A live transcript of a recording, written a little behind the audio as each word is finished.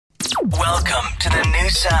Welcome to the new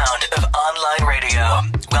sound of online radio.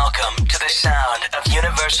 Welcome to the sound of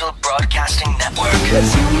Universal Broadcasting Network.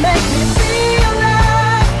 'Cause you make me feel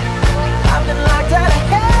like I've been locked out of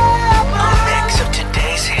heaven. A mix of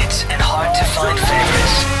today's hits and hard-to-find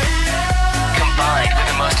favorites, combined with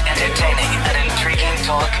the most entertaining and intriguing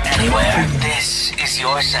talk anywhere. This is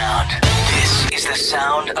your sound. This is the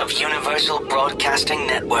sound of Universal Broadcasting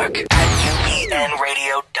Network at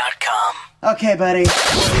UPNradio.com. Okay, buddy.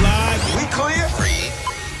 We clear? 3,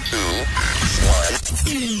 2,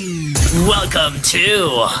 1. Welcome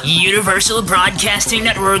to Universal Broadcasting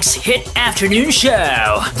Network's hit afternoon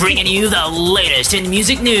show, bringing you the latest in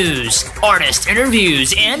music news, artist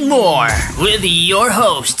interviews, and more, with your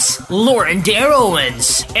hosts, Lauren Dair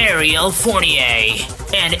Owens, Ariel Fournier,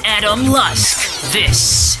 and Adam Lusk.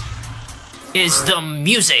 This is The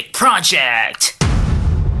Music Project.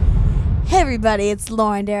 Hey everybody, it's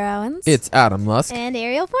Lauren Dair Owens. It's Adam Lusk. And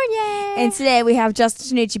Ariel Fournier. And today we have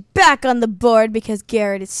Justin Tanucci back on the board because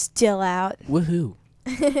Garrett is still out. Woohoo.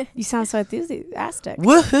 You sound so enthusiastic.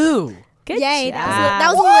 Woohoo. Good Yay, job.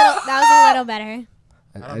 that was a little better.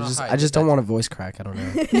 I just don't want a voice crack. I don't know.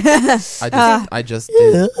 I just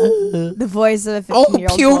did. The voice of a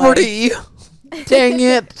 15-year-old puberty. Dang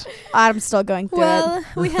it. I'm still going through Well,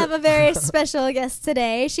 we have a very special guest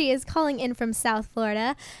today. She is calling in from South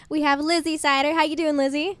Florida. We have Lizzie Sider. How you doing,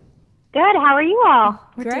 Lizzie? Good. How are you all?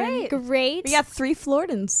 We're doing Great. We got 3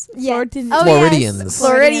 Floridans. Yeah. Floridians.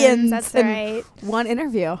 Floridians. That's in right. one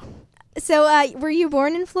interview. So, were you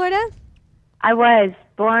born in Florida? I was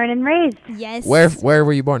born and raised Yes. Where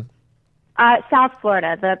were you born? South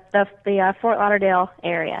Florida, the Fort Lauderdale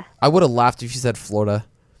area. I would have laughed if you said Florida.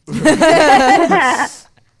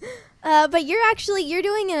 But you're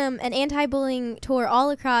doing an anti-bullying tour all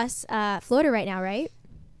across Florida right now, right?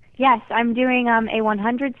 Yes, I'm doing a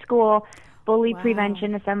 100 school bully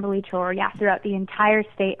prevention assembly tour. Yeah, throughout the entire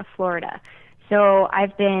state of Florida. So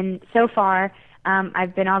I've been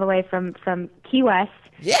I've been all the way from Key West.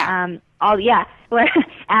 Yeah.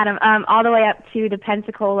 Adam, all the way up to the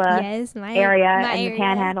Pensacola area and the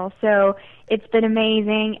Panhandle. So it's been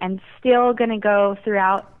amazing, and still going to go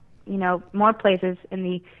throughout, more places in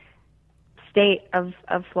the state of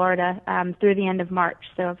Florida through the end of March.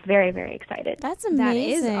 So very, very excited. That's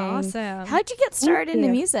amazing. That is awesome. How'd you get started into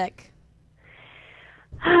music?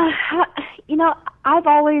 I've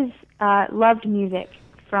always loved music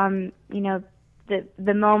from,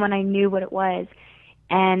 the moment I knew what it was.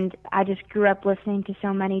 And I just grew up listening to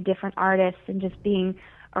so many different artists and just being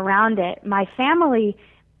around it. My family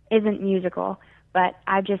isn't musical, but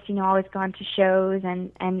I've just, always gone to shows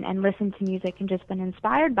and listened to music and just been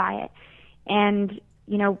inspired by it. And,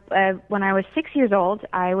 when I was 6 years old,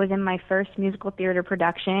 I was in my first musical theater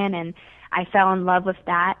production, and I fell in love with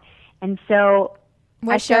that. And so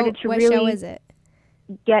I started to really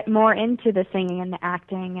get more into the singing and the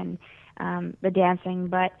acting and the dancing,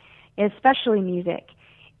 but especially music.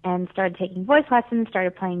 And started taking voice lessons,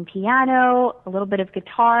 started playing piano, a little bit of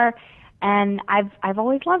guitar, and I've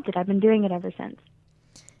always loved it. I've been doing it ever since.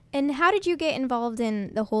 And how did you get involved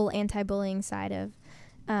in the whole anti-bullying side of,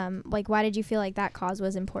 why did you feel like that cause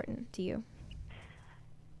was important to you?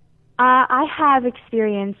 I have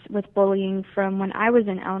experience with bullying from when I was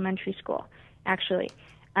in elementary school, actually.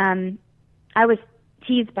 I was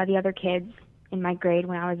teased by the other kids in my grade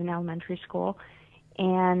when I was in elementary school,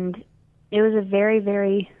 and it was a very,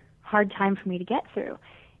 very hard time for me to get through.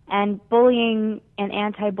 And bullying and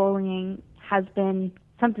anti-bullying has been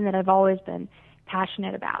something that I've always been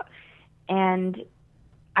passionate about. And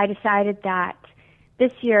I decided that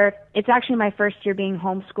this year, it's actually my first year being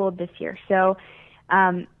homeschooled this year. So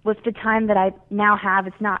with the time that I now have,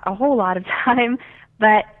 it's not a whole lot of time,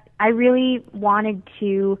 but I really wanted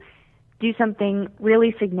to do something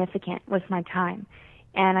really significant with my time.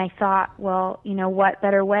 And I thought, well, what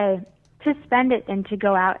better way to spend it than to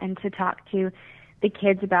go out and to talk to the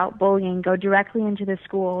kids about bullying, go directly into the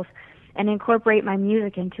schools, and incorporate my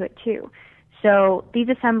music into it too. So these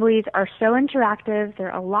assemblies are so interactive.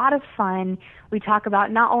 They're a lot of fun. We talk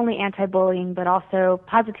about not only anti-bullying, but also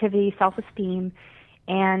positivity, self-esteem,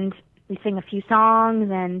 and we sing a few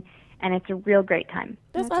songs, and it's a real great time.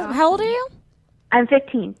 That's awesome. How old are you? I'm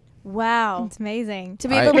 15. Wow. It's amazing. To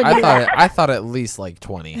be able to do that. I thought at least like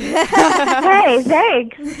 20. Hey,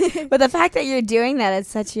 thanks. But the fact that you're doing that at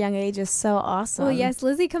such a young age is so awesome. Well, yes,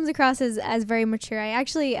 Lizzie comes across as very mature. I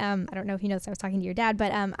actually, I don't know if you know this, I was talking to your dad,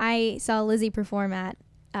 but I saw Lizzie perform at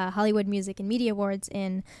Hollywood Music and Media Awards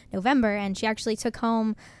in November, and she actually took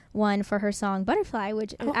home one for her song Butterfly,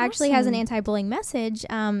 which actually has an anti-bullying message.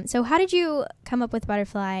 So how did you come up with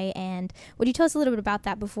Butterfly, and would you tell us a little bit about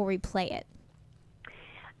that before we play it?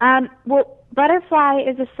 Well, Butterfly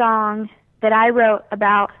is a song that I wrote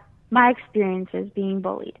about my experiences being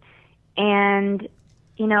bullied. And,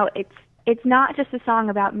 you know, it's not just a song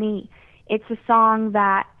about me. It's a song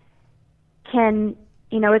that can,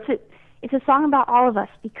 you know, it's a song about all of us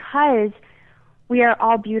because we are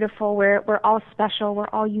all beautiful, we're all special, we're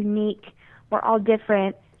all unique, we're all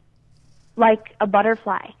different, like a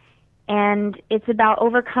butterfly. And it's about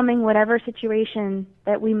overcoming whatever situation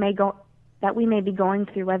that we may be going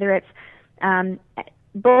through, whether it's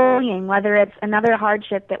bullying, whether it's another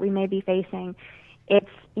hardship that we may be facing. It's,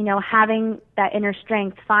 you know, having that inner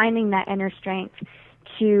strength, finding that inner strength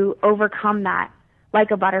to overcome that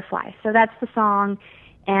like a butterfly. So that's the song,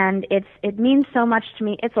 and it means so much to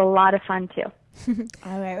me. It's a lot of fun too.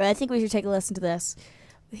 All right, well, I think we should take a listen to this.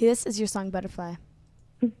 This is your song, Butterfly.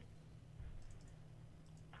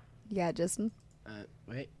 Yeah, Justin.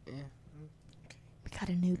 Wait. Yeah. We got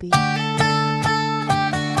a newbie.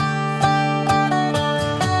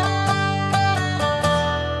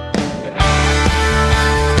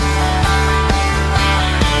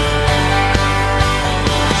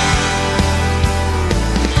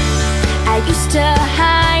 I used to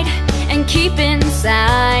hide and keep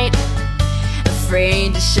inside,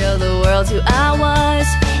 afraid to show the world who I was.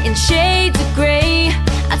 In shades of gray,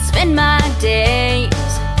 I'd spend my days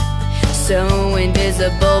so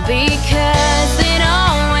invisible because they'd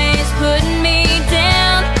always put me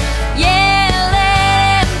down. Yeah,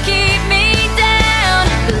 let them keep me down.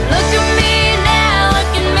 But look at me now,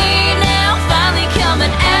 finally coming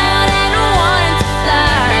out and wanting to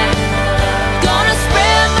fly. Gonna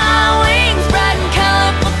spread my wings, bright and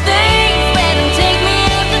colorful things, let them take me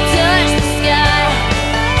up to touch the sky.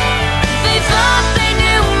 They thought they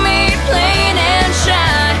knew me plain and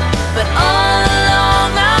shine, but all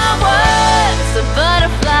along I was a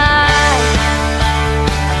butterfly.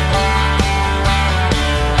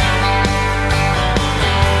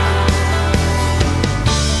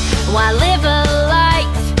 Why live a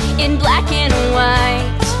life in black and white,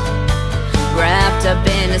 wrapped up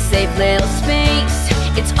in a safe little space?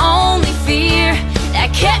 It's only fear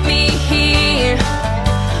that kept me here,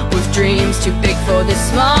 with dreams too big for this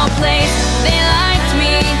small place. They liked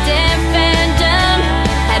me deaf and dumb,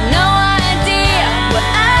 had no idea what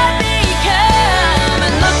I'd become.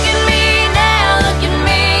 And look at me now,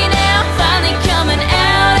 finally coming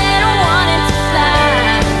out and wanting to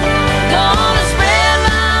fly. Gonna spread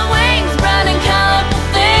my wings, bright and colorful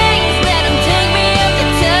things, let them take me up to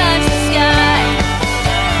touch the sky.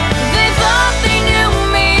 They thought they knew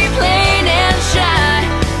me plain and shy,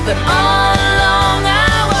 but all along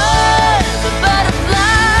I was a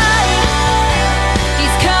butterfly.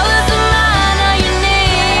 These colors of mine are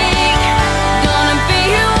unique, gonna be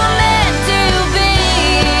who I'm meant to be.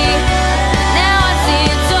 Now I see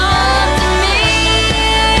it's all up to me.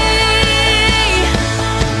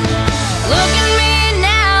 Look at me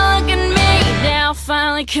now,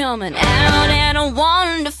 finally coming out and I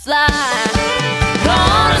wanting to fly.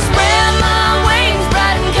 Gonna spread my wings,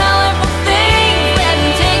 bright and colorful things, let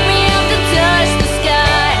them take me up to touch the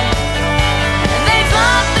sky. They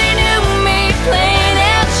thought they knew me plain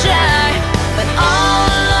and shy, but all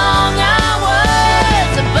along I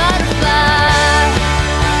was a butterfly.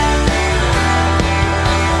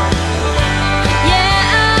 Yeah,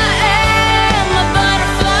 I am a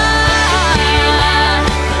butterfly.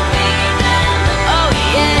 Oh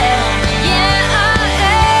yeah, yeah, I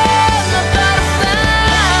am a butterfly.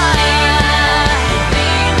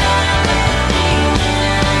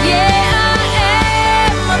 Yeah, I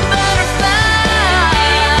am a butterfly.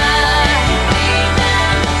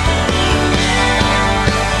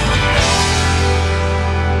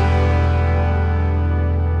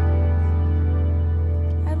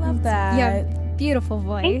 I love that. Yeah, beautiful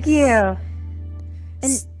voice. Thank you.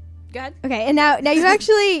 And Go ahead. okay, and now you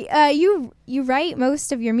actually you write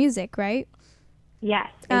most of your music, right? Yes,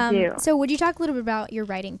 I do. So would you talk a little bit about your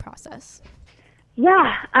writing process?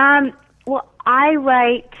 Yeah. Well, I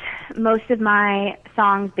write most of my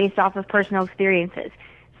songs based off of personal experiences.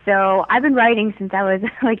 So I've been writing since I was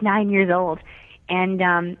like 9 years old, and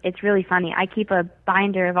it's really funny. I keep a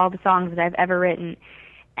binder of all the songs that I've ever written,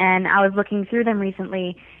 and I was looking through them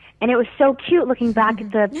recently, and it was so cute looking back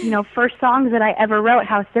at the first songs that I ever wrote.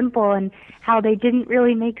 How simple and how they didn't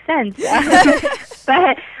really make sense.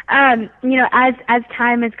 But as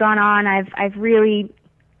time has gone on, I've really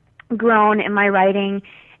grown in my writing,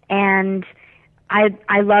 and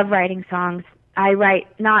I love writing songs. I write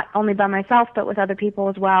not only by myself but with other people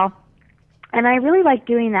as well, and I really like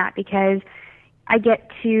doing that because I get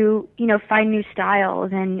to find new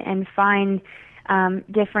styles and find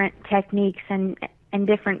different techniques and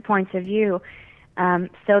different points of view.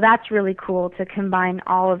 So that's really cool to combine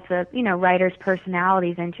all of the, writers'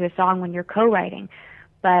 personalities into a song when you're co-writing.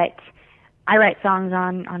 But I write songs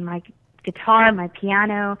on my guitar, my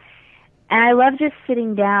piano, and I love just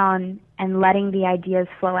sitting down and letting the ideas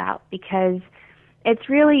flow out, because it's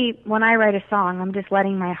really, when I write a song, I'm just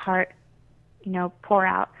letting my heart, pour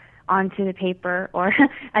out onto the paper, or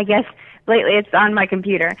I guess lately it's on my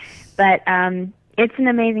computer. But it's an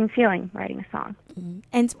amazing feeling writing a song.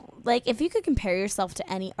 And like, if you could compare yourself to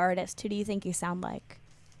any artist, who do you think you sound like?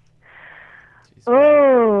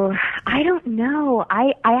 Oh, I don't know.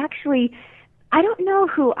 I don't know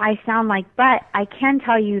who I sound like, but I can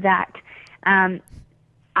tell you that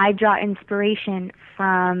I draw inspiration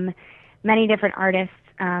from many different artists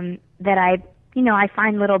that I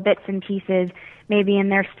find little bits and pieces, maybe in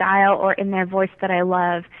their style or in their voice, that I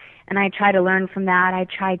love, and I try to learn from that. I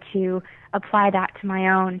try to apply that to my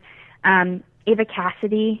own. Ava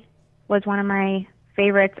Cassidy was one of my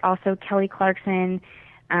favorites. Also, Kelly Clarkson.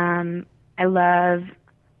 I love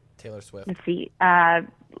Taylor Swift. Let's see,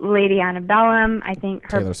 Lady Antebellum. I think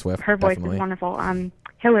Taylor Swift, her voice definitely. is wonderful.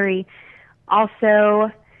 Hillary.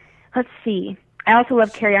 Also, let's see. I also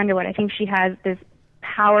love Carrie Underwood. I think she has this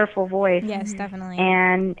powerful voice. Yes, definitely.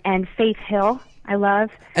 And Faith Hill, I love.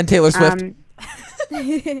 And Taylor Swift.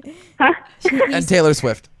 Huh? And Taylor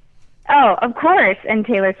Swift. Oh, of course, and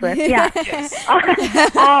Taylor Swift. Yeah.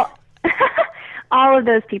 all of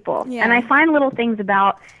those people. Yeah. And I find little things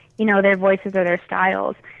about, their voices or their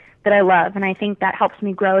styles that I love, and I think that helps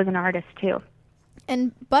me grow as an artist too.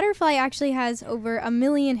 And Butterfly actually has over 1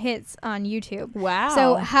 million hits on YouTube. Wow.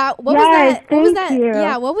 So what Yes, was that? thank you.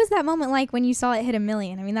 Yeah, what was that moment like when you saw it hit 1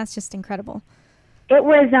 million? I mean, that's just incredible. It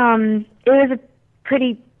was a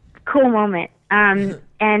pretty cool moment. And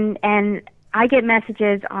I get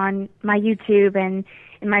messages on my YouTube and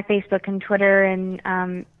in my Facebook and Twitter and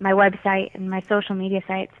my website and my social media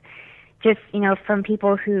sites, just, from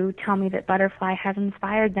people who tell me that Butterfly has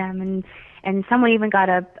inspired them, and someone even got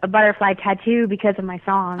a butterfly tattoo because of my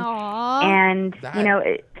song. Aww. And,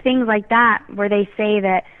 things like that, where they say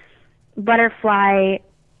that Butterfly,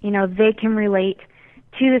 they can relate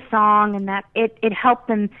to the song, and that it helped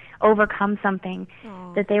them overcome something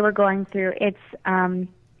that they were going through.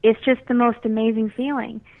 It's just the most amazing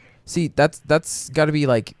feeling. See, that's got to be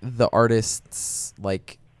like the artist's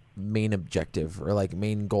like main objective or like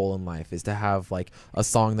main goal in life, is to have like a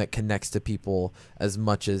song that connects to people as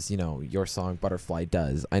much as your song Butterfly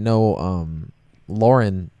does. I know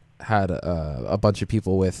Lauren had a bunch of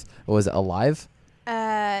people with, what was it, Alive?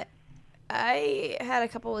 I had a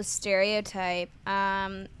couple with Stereotype,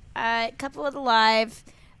 a couple with Alive.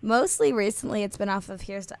 Mostly recently it's been off of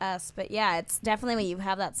Here's to Us, but yeah, it's definitely when you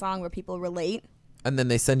have that song where people relate. And then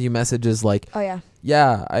they send you messages like, oh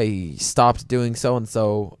yeah, I stopped doing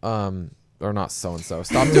so-and-so, or not so-and-so,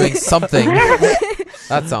 stopped doing something.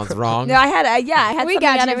 That sounds wrong. No, I had We somebody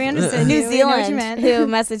got out you. of We understand New you. We know what you Zealand meant. who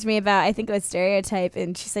messaged me about, I think it was Stereotype,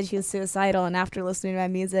 and she said she was suicidal, and after listening to my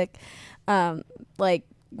music,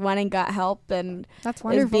 went and got help, and That's is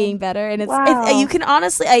wonderful. being better. And Wow. you can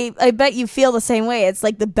honestly, I bet you feel the same way. It's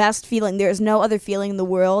like the best feeling. There's no other feeling in the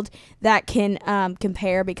world that can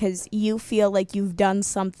compare, because you feel like you've done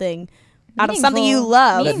something out of something you Meaningful.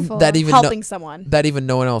 love, Meaningful. that even helping someone. that even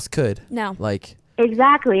no one else could. No. Like,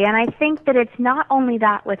 Exactly, and I think that it's not only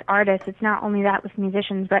that with artists, it's not only that with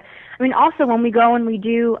musicians, but I mean also when we go and we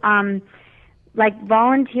do like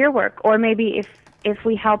volunteer work, or maybe if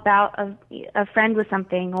we help out a friend with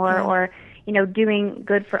something, or doing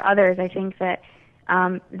good for others, I think that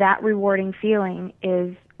that rewarding feeling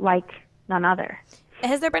is like none other.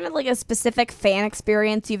 Has there been like a specific fan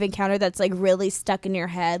experience you've encountered that's like really stuck in your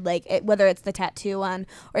head, like whether it's the tattoo one,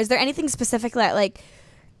 or is there anything specific that like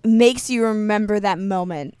makes you remember that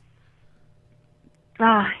moment?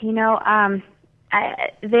 There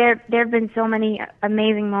have been so many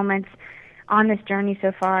amazing moments on this journey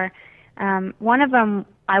so far. One of them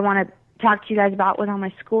I want to talk to you guys about was on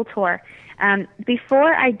my school tour.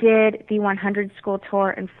 Before I did the 100 school tour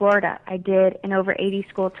in Florida, I did an over 80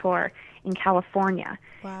 school tour in California.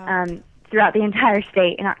 Wow. Throughout the entire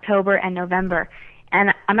state in October and November.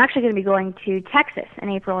 And I'm actually going to be going to Texas in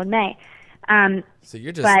April and May. so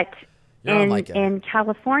you're just, But you're on like in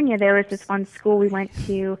California, there was this one school we went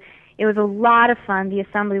to. It was a lot of fun. The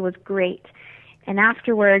assembly was great. And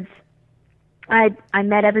afterwards, I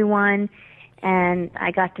met everyone, and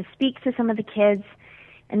I got to speak to some of the kids.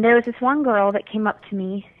 And there was this one girl that came up to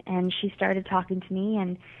me, and she started talking to me,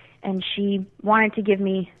 and she wanted to give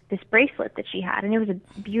me this bracelet that she had, and it was a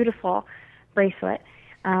beautiful bracelet.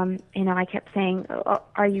 I kept saying, "Oh,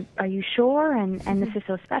 are you sure? And this is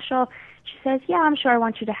so special." She says, "Yeah, I'm sure. I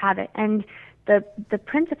want you to have it." And the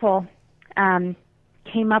principal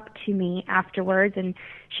came up to me afterwards, and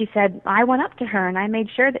she said, I went up to her and I made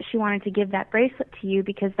sure that she wanted to give that bracelet to you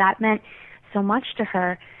because that meant so much to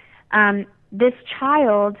her. This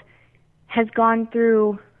child has gone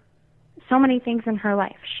through so many things in her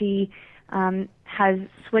life. She has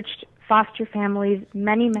switched foster families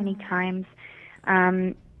many, many times,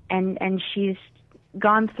 and she's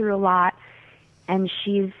gone through a lot, and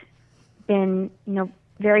she's been,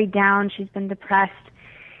 very down. She's been depressed,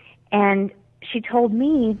 and she told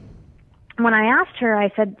me, when I asked her,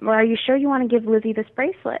 I said, well, are you sure you want to give Lizzie this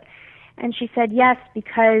bracelet? And she said, yes,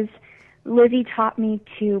 because Lizzie taught me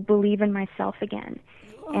to believe in myself again.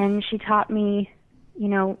 And she taught me,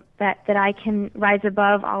 that I can rise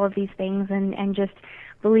above all of these things and just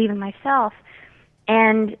believe in myself.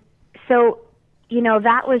 And so,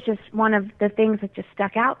 that was just one of the things that just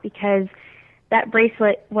stuck out, because that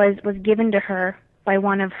bracelet was given to her by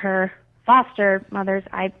one of her foster mothers,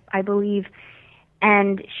 I believe,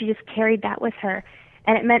 and she just carried that with her,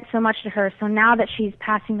 and it meant so much to her. So now that she's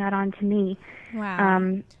passing that on to me,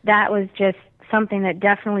 Wow. That was just something that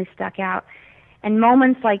definitely stuck out. And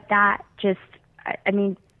moments like that just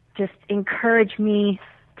encourage me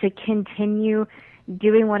to continue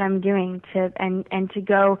doing what I'm doing and to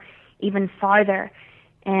go even farther.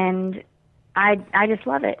 And I just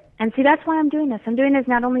love it. And see, that's why I'm doing this. I'm doing this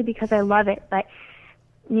not only because I love it, but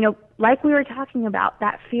like we were talking about,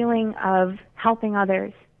 that feeling of helping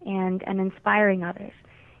others and inspiring others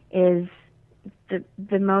is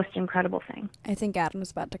the most incredible thing. I think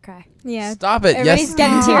Adam's about to cry. Yeah. Stop it. Everybody's Yes.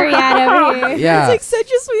 getting teary-eyed over here. Yeah. It's like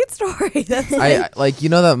such a sweet story. That's I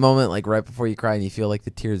that moment like right before you cry and you feel like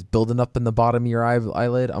the tears building up in the bottom of your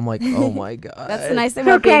eyelid. I'm like, oh my god. That's the nice thing It's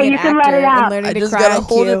about being okay, an you can actor let it out. and learning I to just cry gotta on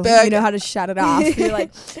hold cue. it back. You know how to shut it off. You're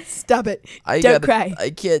like, stop it. Don't cry. I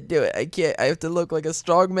can't do it. I can't. I have to look like a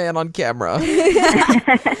strong man on camera.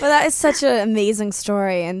 But that is such an amazing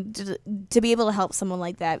story, and to be able to help someone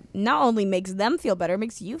like that not only makes them feel better, it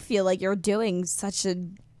makes you feel like you're doing such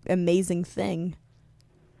an amazing thing.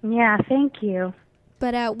 Yeah, thank you.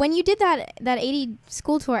 But when you did that 80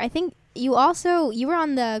 school tour, I think you were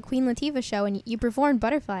on the Queen Latifah show and you performed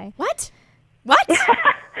Butterfly. What? Right?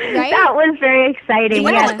 That was very exciting. You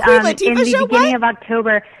went Yes, on the Queen Latifah in the show? beginning of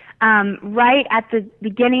October, right at the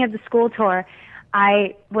beginning of the school tour,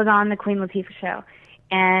 I was on the Queen Latifah show,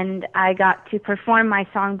 and I got to perform my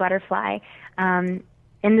song Butterfly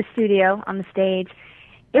in the studio on the stage.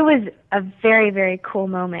 It was a very, very cool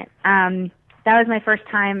moment. That was my first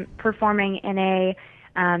time performing in a,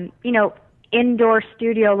 indoor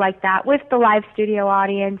studio like that with the live studio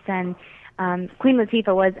audience, and Queen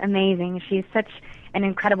Latifah was amazing. She's such an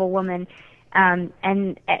incredible woman, and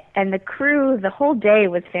the crew, the whole day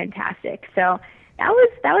was fantastic. So that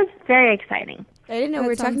was very exciting. I didn't know we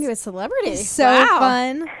were talking to a celebrity. So Wow.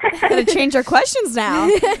 fun. Gotta change our questions now.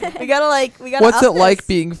 we gotta What's up it like this.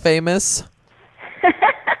 being famous?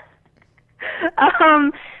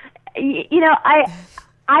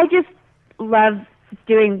 I just love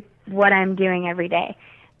doing what I'm doing every day.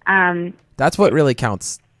 That's what really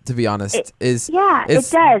counts, to be honest. It does.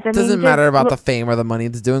 I mean, Doesn't matter just about the fame or the money.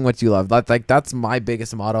 It's doing what you love. That's my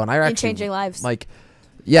biggest motto. And I actually changing lives.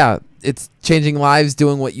 Yeah, it's changing lives,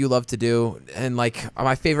 doing what you love to do. And my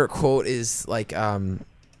favorite quote is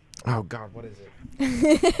oh God, what is it?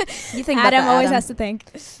 You think Adam about always Adam. has to think.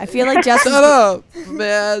 I feel like Justin. Shut up,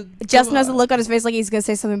 man. Justin has a look on his face like he's gonna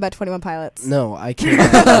say something about 21 Pilots. No, I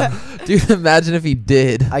can't. Dude, imagine if he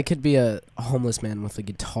did. I could be a homeless man with a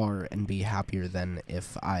guitar and be happier than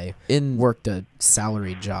if I In worked a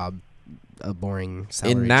salary job, a boring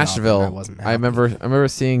salary in job, Nashville, and I wasn't happy. I remember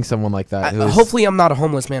seeing someone like that. Hopefully, I'm not a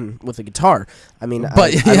homeless man with a guitar. I mean,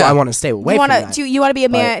 But, I yeah. want to stay away You from wanna that. you wanna be a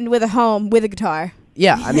But- man with a home with a guitar.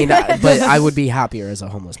 Yeah, I mean, but I would be happier as a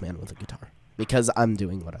homeless man with a guitar because I'm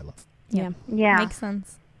doing what I love. Yeah. Yeah. Makes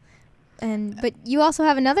sense. But you also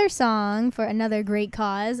have another song for another great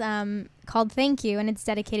cause called Thank You, and it's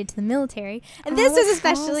dedicated to the military. And this is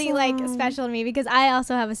especially special to me because I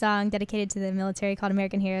also have a song dedicated to the military called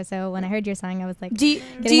American Hero. So when I heard your song, I was like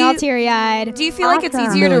getting all teary-eyed. Do you feel like it's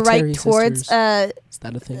Awesome. easier to Military write towards sisters. Is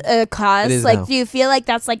that a thing? a cause? It is Like, now. do you feel like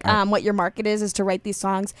that's what your market is to write these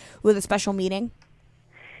songs with a special meaning?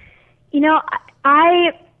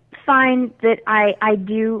 I find that I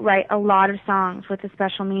do write a lot of songs with a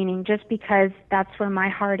special meaning just because that's where my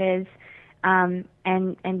heart is, and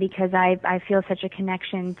because I feel such a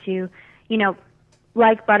connection to,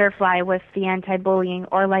 like Butterfly with the anti-bullying,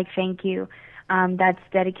 or like Thank You, that's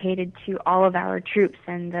dedicated to all of our troops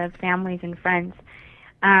and the families and friends.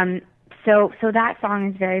 So that song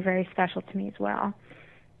is very, very special to me as well.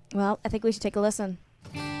 Well, I think we should take a listen.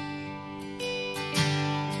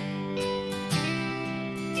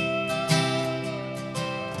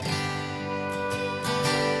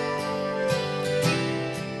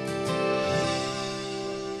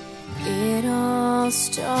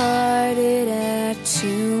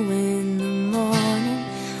 in the morning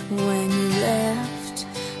when you left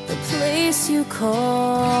the place you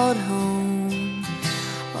called home.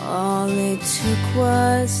 All it took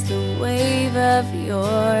was the wave of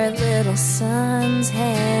your little son's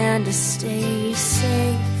hand to stay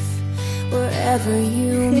safe wherever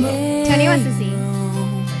you may Tony wants to see.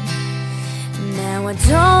 roam. Now I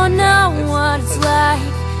don't know what it's like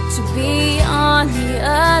to be on the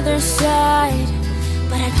other side,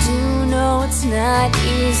 but I do know it's not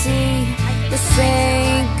easy to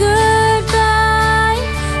say goodbye.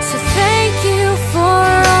 So thank you for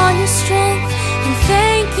all your strength, and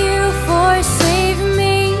thank you for saving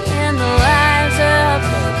me and the lives of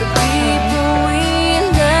the people we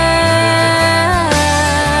love.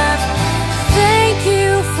 Thank you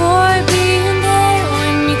for being there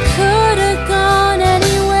when you could have gone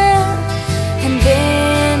anywhere and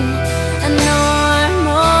been a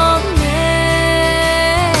normal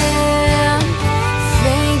man.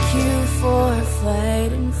 Thank you for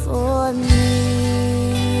fighting for me.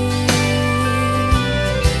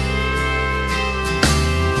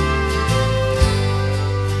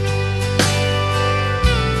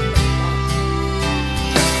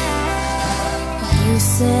 You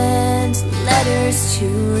sent letters to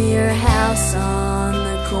your house on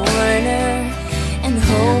the corner and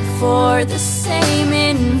hope for the same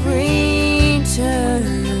in return.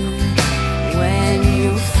 When you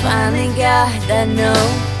finally got that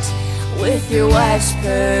note with your wife's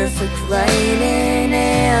perfect writing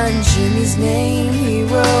and Jimmy's name he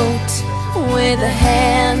wrote with a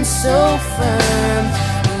hand so firm,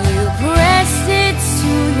 you pressed it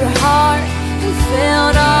to your heart and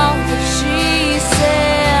felt all that she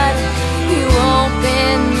said. You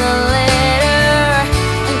opened the letter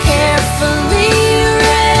and carefully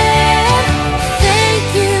read. Thank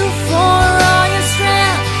you for all your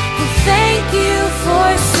strength, and thank you for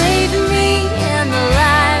saving me and the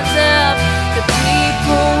lives of the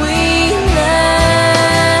people we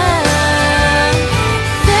love.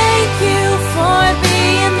 Thank you for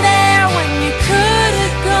being there when you could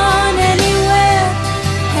have gone anywhere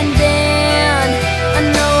and been a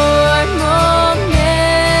normal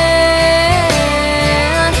man.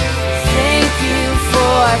 Thank you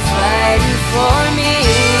for fighting for me.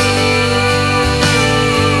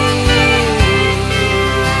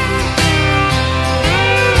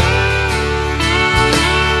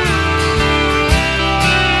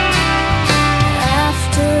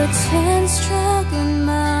 After 10 struggling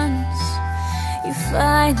months, you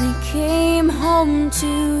finally came home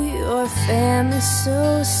to your family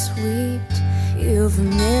so sweet. You've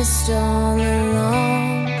missed all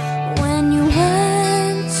along. When you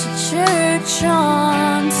went to church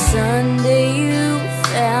on Sunday, you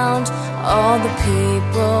found all the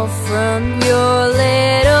people from your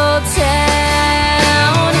little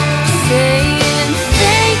town saying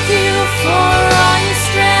thank you for all your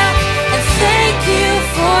strength, and thank you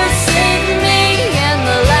for saving me and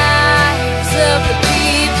the lives of the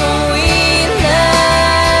people we love.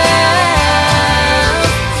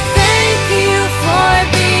 Thank you for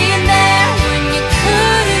being there when you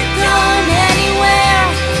could have gone anywhere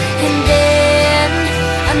and been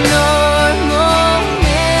a normal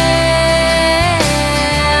man.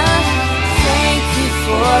 Thank you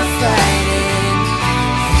for fighting.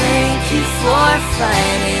 Thank you for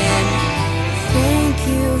fighting. Thank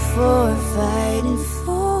you for fighting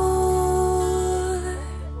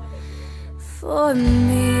for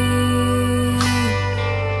me.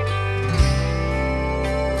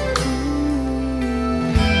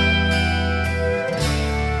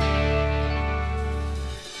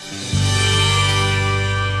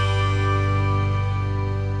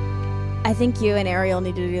 I think you and Ariel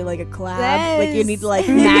need to do like a collab. Like you need to like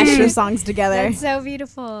mash your songs together. That's so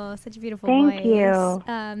beautiful. Such a beautiful Thank voice.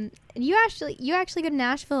 you. You actually go to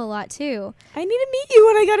Nashville a lot too, I need to meet you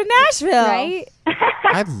when I go to Nashville. right?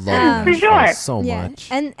 I love For Nashville sure. so much.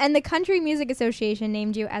 And the Country Music Association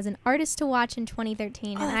named you as an artist to watch in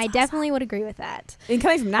 2013, and I definitely would agree with that. And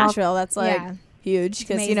coming from Nashville, that's like Yeah. huge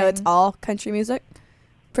because you know it's Amazing. all country music,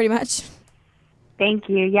 pretty much. Thank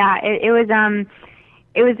you. Yeah, it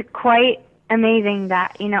was quite amazing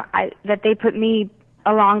that that they put me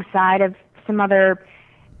alongside of some other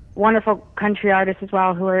wonderful country artists as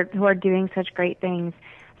well who are doing such great things.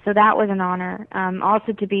 So that was an honor.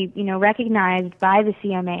 Also to be recognized by the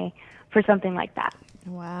CMA for something like that.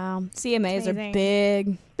 Wow, CMAs are Amazing.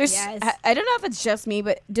 big. There's Yes. I don't know if it's just me,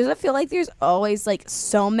 but does it feel like there's always like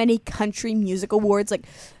so many country music awards, like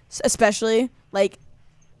especially like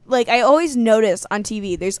I always notice on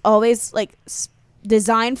TV there's always like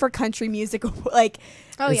designed for country music like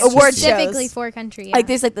Oh yeah, award specifically shows. for country. Yeah. Like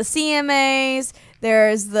there's like the CMAs,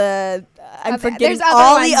 There's the I'm Okay, forgetting there's other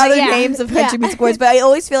all ones, the but other yeah. names of country Yeah. music awards, but I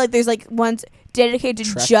always feel like there's like ones dedicated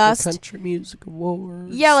to Tractor just Country Music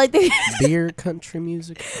Awards. yeah, like they, Beer Country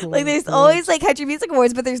Music Awards. like there's always like country music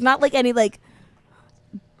awards, but there's not like any like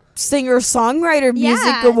singer songwriter music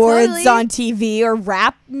Yeah, awards totally. on TV or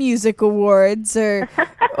rap music awards or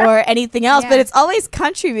anything else. But Yeah. it's always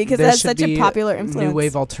country because There that's should such a be popular influence. New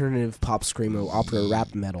wave alternative pop screamo opera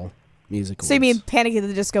rap metal music. So you mean awards. Panic at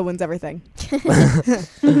the Disco wins everything?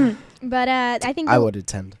 But I think I would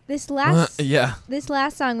attend. this last Yeah. this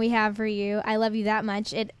last song we have for you, "I Love You That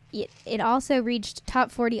Much," it also reached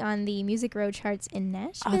top 40 on the Music Row charts in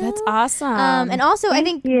Nashville. Oh, that's awesome. And also, I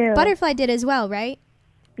Thank think you. Butterfly did as well, right?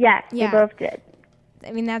 Yes, Yeah. they both did.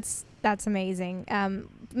 I mean, that's amazing.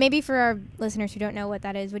 Maybe for our listeners who don't know what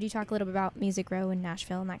that is, would you talk a little bit about Music Row in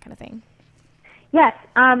Nashville and that kind of thing? Yes,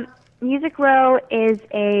 Music Row is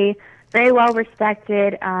a very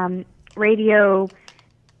well-respected radio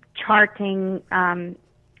charting,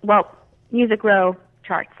 Music Row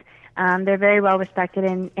charts. They're very well-respected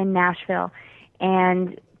in Nashville.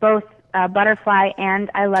 And both Butterfly and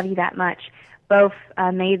I Love You That Much both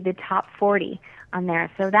made the top 40 on there.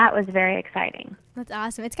 So that was very exciting. That's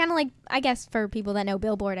awesome. It's kind of like, I guess, for people that know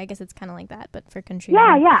Billboard, I guess it's kind of like that, but for country.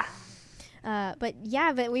 Yeah, yeah. But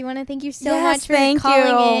we want to thank you so Yes, much for thank calling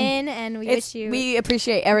you. in, and we wish you. We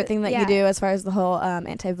appreciate everything that Yeah. you do as far as the whole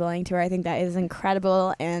anti-bullying tour. I think that is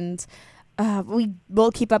incredible, and we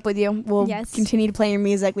will keep up with you. We'll Yes. continue to play your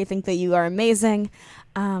music. We think that you are amazing.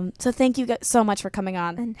 So thank you so much for coming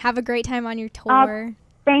on. and have a great time on your tour.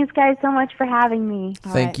 Thanks, guys, so much for having me.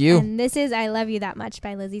 All Thank right. you. And this is "I Love You That Much"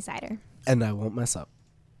 by Lizzie Sider. And I won't mess up.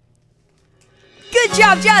 Good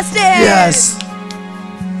job, Justin! Yes!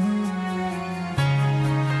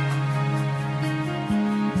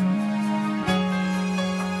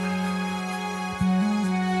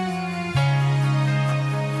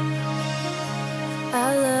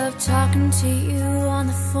 I love talking to you on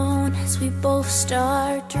the phone as we both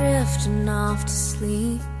start drifting off to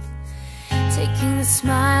sleep. Taking the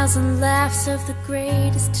smiles and laughs of the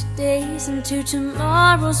greatest days into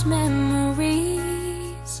tomorrow's memories.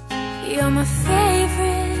 You're my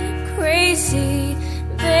favorite, crazy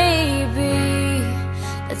baby.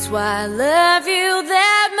 That's why I love you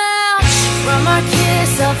that much. From our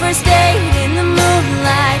kiss, our first date in the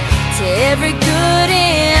moonlight, to every good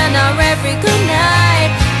and our every good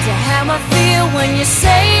night, to how I feel when you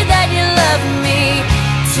say that you love me,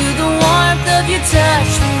 to the warmth of your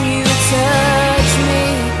touch when you touch me,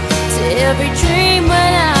 to every dream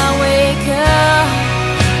when I wake up.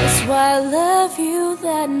 That's why I love you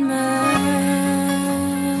that much.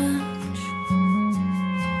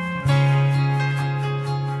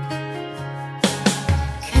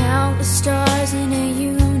 Countless stars in a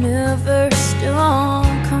universe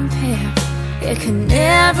don't compare. It can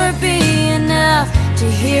never be enough to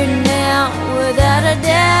hear now without a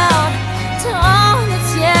doubt, to all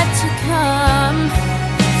that's yet to come.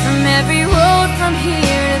 From every road from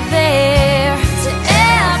here to there, to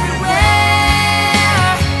everywhere,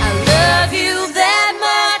 I love you that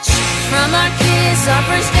much. From our kiss, our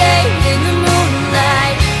first date in the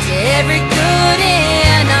moonlight, to every good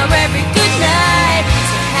and our every good night,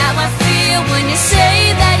 to how I feel when you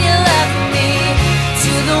say that you love me,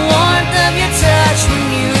 to the warmth of your touch when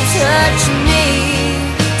you touch me,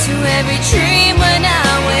 to every dream when I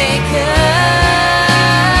wake up.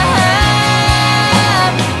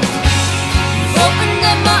 You've opened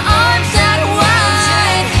up my arms out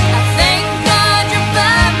wide. I thank God you're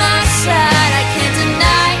by my side. I can't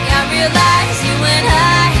deny, I realize you and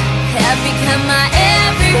I have become my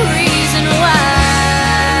every reason why.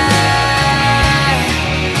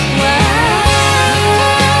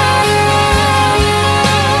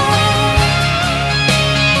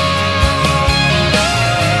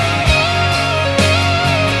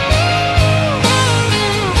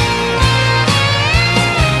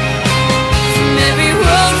 From every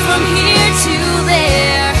road from here to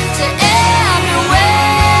there, to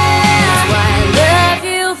everywhere, that's why I love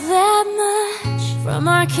you that much. From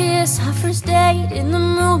our kiss, our first date in the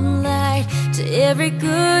moonlight, to every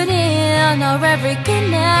good and our every good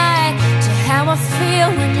night, to how I feel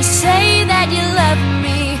when you say that you love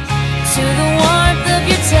me, to the warmth of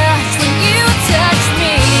your touch when you touch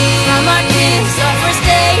me. From our kiss, our first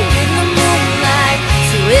date in the moonlight,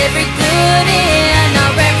 to every good and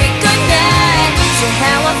our every good night, to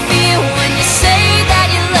how I feel when you say that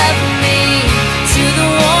you love me, to the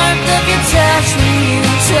warmth of your touch when you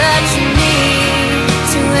touch me,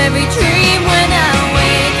 to every dream when I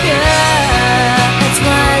wake up. That's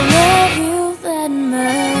why I love you that much.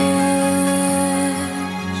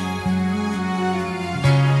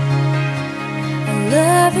 I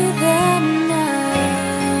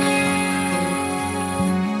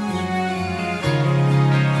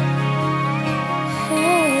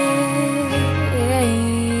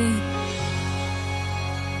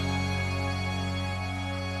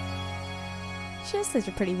such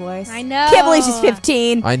a pretty voice. I know. Can't believe she's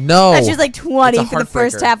 15. I know. And she's like 20 It's a for the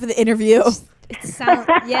first heartbreaker. half of the interview.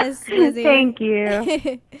 Yes, Lizzie. Thank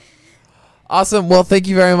you. Awesome. Well, thank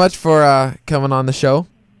you very much for coming on the show.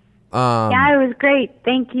 Yeah, it was great.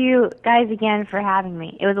 Thank you guys again for having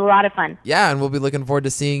me. It was a lot of fun. Yeah, and we'll be looking forward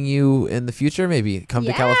to seeing you in the future. Maybe come to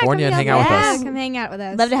Yeah, California and come hang out with yeah, us. Come hang out with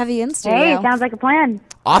us. Love to have you in Hey, studio. sounds like a plan.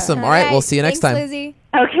 Awesome. All right. We'll see you next Thanks, time. Lizzie.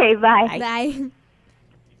 Okay, bye. Bye.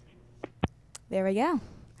 There we go.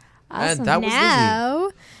 And that was Lizzie. Now,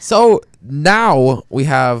 So now we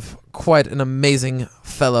have quite an amazing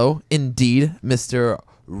fellow, indeed, Mr.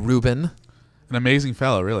 Ruben. An amazing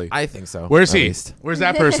fellow, really. I think so. Where's at he? least. Where's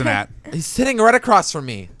that person at? He's sitting right across from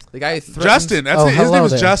me. The guy who threatened- Justin. That's Oh, his name hello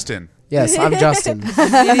was there. Justin. Yes, I'm Justin.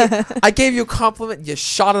 I gave you a compliment. You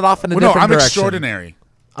shot it off in a Well, no, different I'm direction. extraordinary.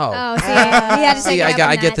 Oh. oh, see, we had to See, take I it up got.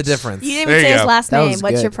 a I get the notch. difference. You didn't There even you say his go. last That name. was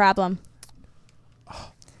What's good. your problem?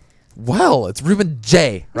 Well, it's Ruben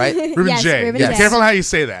J, right? Ruben Yes, J. Ruben Yeah, J. careful how you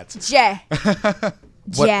say that. Jay.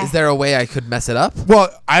 What, Jay. is there a way I could mess it up? Well,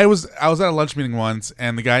 I was at a lunch meeting once,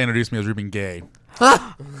 and the guy introduced me as Ruben Gay.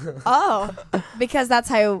 Oh, because that's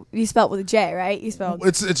how you spell it with a J, right? You spelled.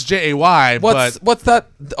 It's Jay, What's that?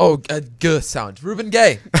 Oh, G sound. Ruben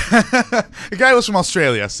Gay. but the guy was from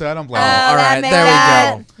Australia, so I don't blame him. all that right, makes there we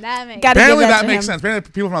sense. go. That makes Gotta Apparently give that to makes him. sense.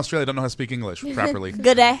 Apparently people from Australia don't know how to speak English properly.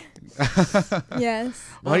 Good day. yes.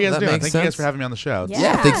 Well, how you guys that doing? makes Thank you guys sense. for having me on the show. Yeah.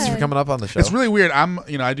 Yeah, thanks for coming up on the show. It's really weird.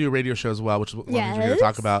 I do a radio show as well, which is one of the things we're going Yes. to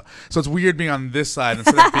talk about. So it's weird being on this side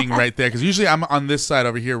instead of being right there, because usually I'm on this side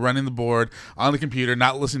over here, running the board on the computer,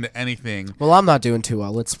 not listening to anything. Well, I'm not doing too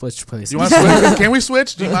well. Let's switch places. You want to switch? Can we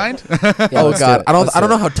switch? Do you mind? Yeah, Oh let's do God, it. I don't Let's know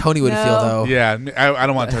do it. how Tony would feel No. though. Yeah, I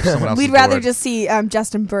don't want to touch someone else's We'd rather board. just see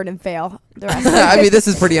Justin Vernon fail. The rest. I mean, this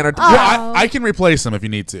is pretty entertaining. Well, I can replace him if you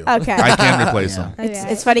need to. Okay. I can replace Yeah. him.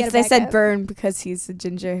 It's funny because I said burn because he's a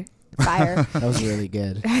ginger fire. That was really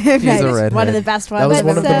good. He's a One redhead. of the best ones. That was But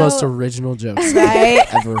one of the so- most original jokes right.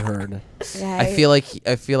 I've ever heard. I feel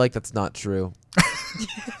like that's not true.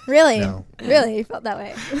 Really? No. Really? You felt that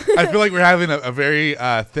way? I feel like we're having a very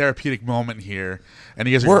therapeutic moment here, and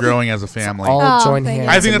you guys are We're- growing as a family. All Oh, join thank hands. you.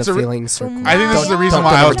 I think in that's the a re- feeling circle. I think this is the reason Don't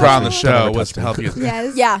why I ever was brought on the touch me. show, Don't ever was touch to me. help you.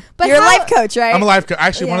 yes. Yeah, But you're a how- life coach, right? I'm a life coach.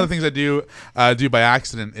 Actually, one of Yes. the things I do by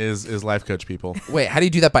accident is life coach people, Wait, how do you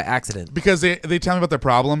do that by accident? because they tell me about their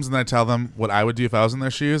problems, and then I tell them what I would do if I was in their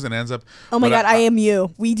shoes, and it ends up. Oh my what God, I am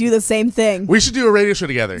you. We do the same thing. We should do a radio show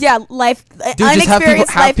together. Yeah, life just have people-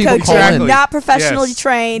 unexperienced have life people coaching, call in. Exactly. not professionally Yes.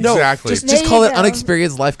 trained. No, Exactly. just There call you it go.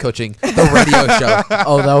 unexperienced life coaching, the radio show.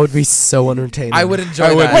 Oh, that would be so entertaining. I would enjoy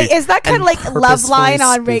I would that. be. Wait, is that kind of And like Love Line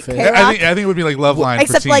purposefully on spoof it. K-Rock? I think it would be like Love Line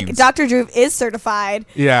Except for like teens. Dr. Drew is certified.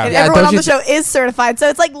 Yeah. And Yeah, everyone don't on you the show is certified. So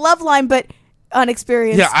it's like Love Line, but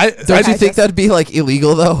unexperienced. Yeah, Don't you think that'd be like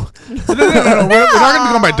illegal though? No. We're not going to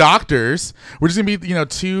become by doctors. We're just going to be,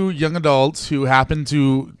 two young adults who happen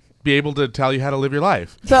to be able to tell you how to live your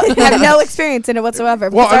life. But have no experience in it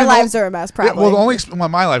whatsoever Well, because I our mean, lives are a mess, Yeah, probably. well,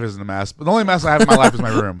 my life isn't a mess, but the only mess I have in my life is my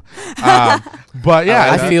room. But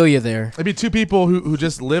yeah, I feel you there. it'd be two people who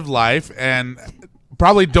just live life and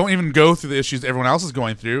probably don't even go through the issues everyone else is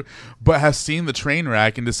going through, but have seen the train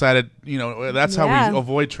wreck and decided, that's how Yeah. we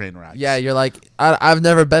avoid train wrecks. Yeah, you're like, I've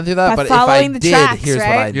never been through that, By but if I following the did, tracks, here's what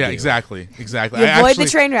right? I'd Yeah, do. exactly. you I avoid actually, the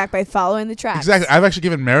train wreck by following the tracks. Exactly. I've actually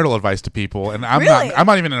given marital advice to people, and I'm Really?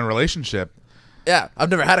 not even in a relationship. Yeah, I've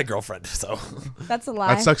never had a girlfriend, so That's a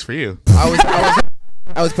lie. That sucks for you.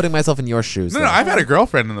 I was putting myself in your shoes. No, though. I've had a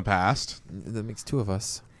girlfriend in the past. That makes two of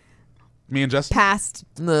us. Me and Justin. Past.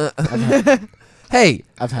 Nah. Hey,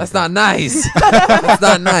 I've had that's that. not nice. That's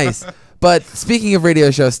not nice. But speaking of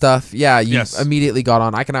radio show stuff, yeah, you Yes. immediately got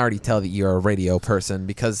on. I can already tell that you're a radio person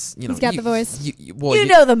because He's got the voice. You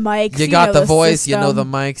know the mics. You got know the voice. You know the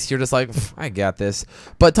system. mics. You're just like, "Pff, I got this.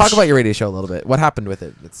 But talk about your radio show a little bit. What happened with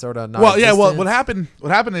it? It's sort of not. Well, yeah. Well, what happened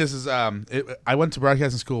is I went to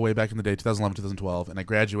broadcasting school way back in the day, 2011, 2012, and I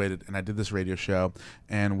graduated and I did this radio show,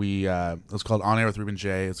 and it was called On Air with Ruben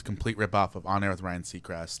J. It's a complete ripoff of On Air with Ryan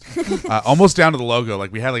Seacrest, almost down to the logo.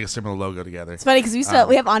 Like we had like a similar logo together. It's funny because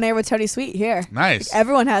we have On Air with Tony Sweet here. Nice.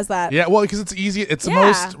 Everyone has that. Yeah, well, because it's easy. It's the Yeah.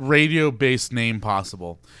 most radio-based name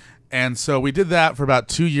possible, and so we did that for about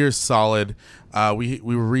 2 years solid. We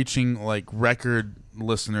were reaching like record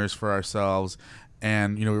listeners for ourselves,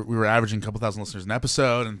 and we were averaging a couple thousand listeners an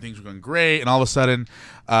episode, and things were going great. And all of a sudden,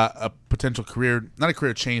 a potential not a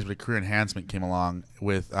career change, but a career enhancement came along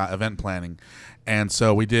with event planning. And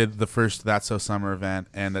so we did the first That's So Summer event,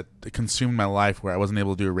 and that consumed my life where I wasn't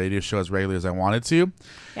able to do a radio show as regularly as I wanted to.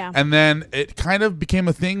 Yeah. And then it kind of became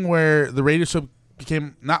a thing where the radio show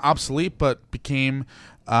became not obsolete, but became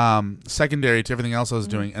secondary to everything else I was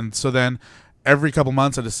doing. And so then every couple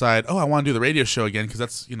months I decide, I want to do the radio show again because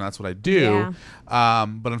that's what I do.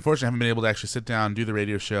 But unfortunately, I haven't been able to actually sit down and do the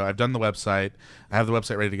radio show. I've done the website. I have the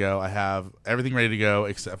website ready to go. I have everything ready to go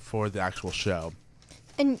except for the actual show.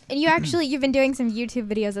 And you've been doing some YouTube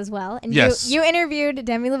videos as well. And yes. you interviewed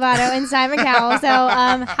Demi Lovato and Simon Cowell. So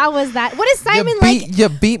how was that? What is Simon like? You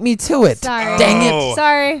beat me to it. Sorry. Dang it.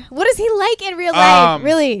 Sorry. What is he like in real life?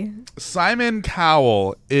 Really? Simon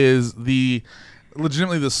Cowell is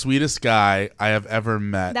legitimately the sweetest guy I have ever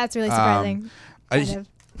met. That's really surprising.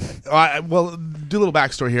 Well, do a little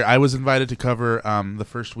backstory here. I was invited to cover the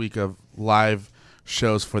first week of live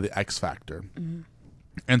shows for the X Factor. Mm-hmm.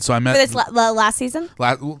 And so I met for this last season.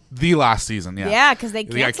 The last season, yeah. Yeah, because they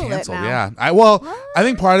got canceled it now. Yeah, I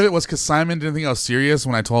think part of it was because Simon didn't think I was serious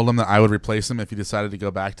when I told him that I would replace him if he decided to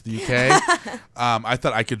go back to the UK. I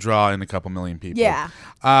thought I could draw in a couple million people. Yeah.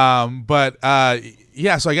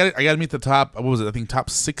 Yeah. So I got to meet the top. What was it? I think top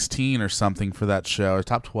 16 or something for that show, or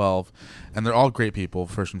top 12, and they're all great people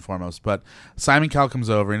first and foremost. But Simon Cowell comes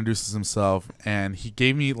over, introduces himself, and he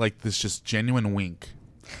gave me like this just genuine wink.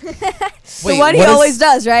 The one he always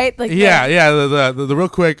does, right? Like the real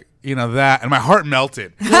quick, that, and my heart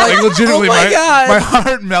melted. Like legitimately, my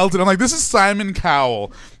heart melted. I'm like, this is Simon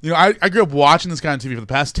Cowell. I grew up watching this guy on TV for the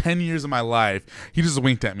past 10 years of my life. He just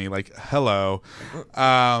winked at me like, hello,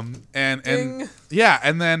 and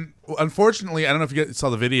then unfortunately, I don't know if you guys saw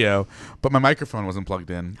the video, but my microphone wasn't plugged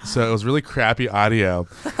in, so it was really crappy audio.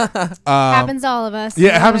 Happens to all of us.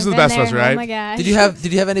 Yeah, it happens to the best of us, right? Oh my gosh. Did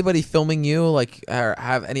you have anybody filming you, like, or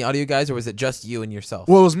have any audio guys, or was it just you and yourself?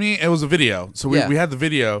 Well, it was me. It was a video. So we had the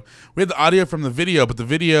video. We had the audio from the video, but the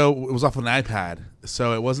video was off an iPad,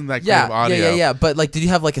 so it wasn't that great of audio. Yeah. But like, did you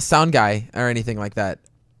have like a sound guy or anything like that?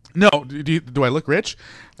 No. Do I look rich?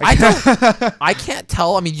 I can't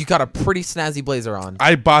tell. I mean, you got a pretty snazzy blazer on.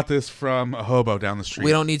 I bought this from a hobo down the street.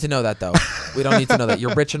 We don't need to know that, though. We don't need to know that.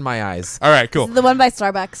 You're rich in my eyes. All right, cool. The one by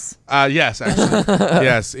Starbucks. Yes, actually.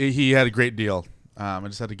 Yes, he had a great deal. I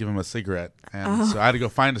just had to give him a cigarette, and so I had to go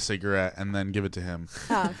find a cigarette and then give it to him.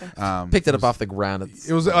 Oh, okay. Picked it up off the ground.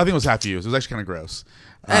 It was. I think it was half used. It was actually kind of gross.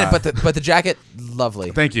 But the jacket,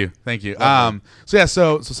 lovely. Thank you.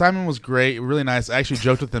 So Simon was great, really nice. I actually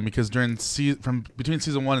joked with him because from between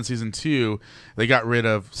season 1 and season 2, they got rid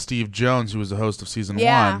of Steve Jones, who was the host of season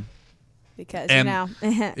 1. Because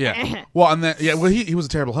yeah. Well, and then he was a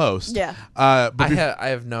terrible host. Yeah. But I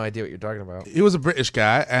have no idea what you're talking about. He was a British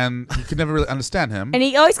guy, and you could never really understand him. And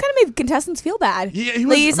he always kind of made contestants feel bad. Yeah, he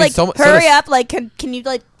was. He's hurry up! Like, can you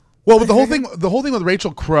like? Well, with the whole thing with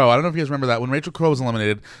Rachel Crow, I don't know if you guys remember that when Rachel Crow was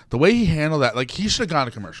eliminated, the way he handled that, like he should have gone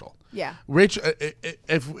to commercial. Yeah. Rachel,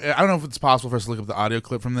 if I don't know if it's possible for us to look up the audio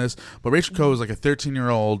clip from this, but Rachel Crow was like a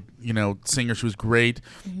 13-year-old, singer. She was great,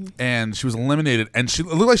 and she was eliminated, and it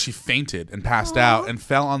looked like she fainted and passed out and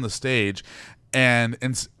fell on the stage, and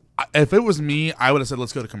if it was me, I would have said,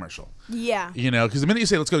 let's go to commercial. Yeah. Because the minute you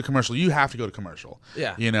say, let's go to commercial, you have to go to commercial.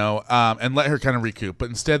 Yeah. And let her kind of recoup. But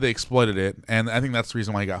instead, they exploited it. And I think that's the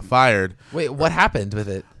reason why he got fired. Wait, what happened with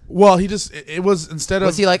it? Well, it was instead of.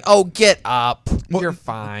 Was he like, oh, get up. You're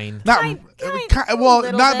fine. Not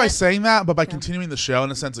by saying that, but by continuing the show,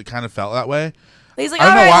 in a sense, it kind of felt that way. He's like, I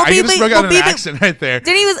don't know why. I just broke out an accent right there.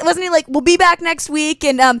 Wasn't he like, we'll be back next week,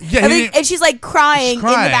 and and she's like crying in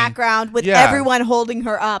the background with everyone holding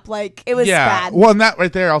her up, like it was bad. Well, and that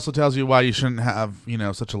right there also tells you why you shouldn't have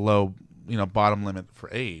such a low bottom limit for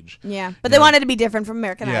age. Yeah, but they wanted to be different from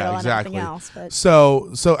American Idol and everything else. But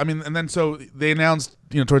so I mean, and then so they announced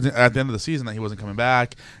at the end of the season that he wasn't coming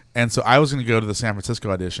back. And so I was going to go to the San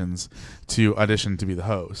Francisco auditions to audition to be the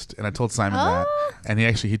host. And I told Simon that. And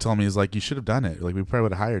he told me, he's like, you should have done it. Like, we probably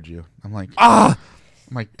would have hired you. I'm like,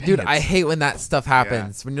 dude, I hate when that stuff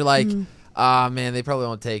happens. Yeah. When you're like, man, they probably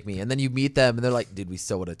won't take me. And then you meet them and they're like, dude, we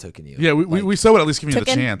still would have taken you. Yeah, we still would at least give you the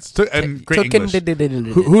chance. And great English.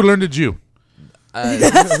 Who learned it you?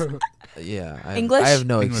 Yeah, English. I have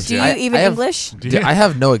no excuse. Do you even English? I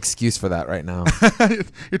have no excuse for that right now.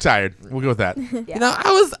 You're tired. We'll go with that. Yeah.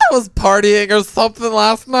 I was partying or something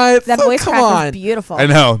last night. That voice crack was beautiful. I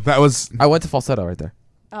know that was. I went to falsetto right there.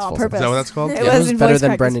 On purpose. Is that what that's called? It wasn't better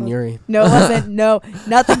than Brendan Urie. No, it wasn't. No,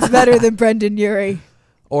 nothing's better than Brendan Urie.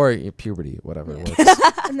 Or puberty, whatever it was.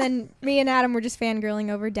 And then me and Adam were just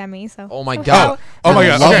fangirling over Demi. So. Oh my god. Oh my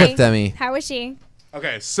god. Love with Demi. How was she?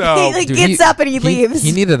 Okay, so he gets up and he leaves.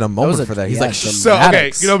 He needed a moment for that. He's like,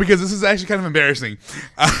 because this is actually kind of embarrassing.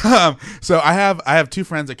 So I have two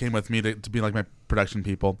friends that came with me to be like my production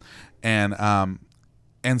people, and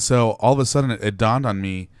so all of a sudden it dawned on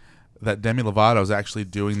me that Demi Lovato is actually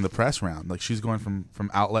doing the press round. Like she's going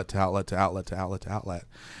from outlet to outlet to outlet to outlet to outlet,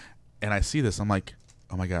 and I see this. I'm like,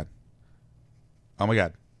 oh my god,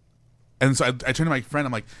 And so I turned to my friend.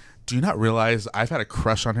 I'm like, do you not realize I've had a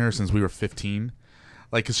crush on her since we were 15?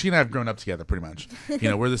 Like, because she and I have grown up together pretty much.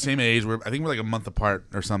 We're the same age. I think we're like a month apart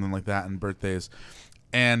or something like that in birthdays.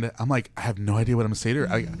 And I'm like, I have no idea what I'm going to say to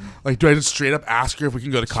her. Do I just straight up ask her if we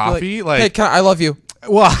can go to coffee? Hey, I love you.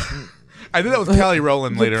 Well, I did that with Kelly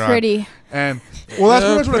Rowland later pretty. on. And, well, that's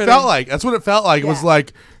pretty much what it felt like. That's what it felt like. It was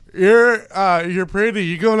like, you're pretty.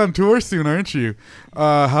 You're going on tour soon, aren't you?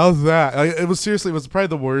 How's that? It was probably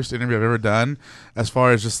the worst interview I've ever done as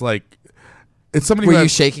far as just like, it's somebody Were you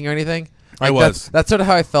shaking or anything? I was. That's sort of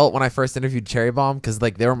how I felt when I first interviewed Cherry Bomb, because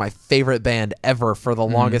like they were my favorite band ever for the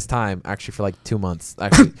longest time. Actually, for like 2 months.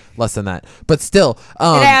 Actually, less than that. But still.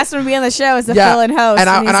 And I asked him to be on the show as the fill-in host. And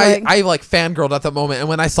I like fangirled at the moment. And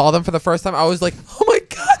when I saw them for the first time, I was like, oh my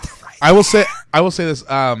god. I will say this.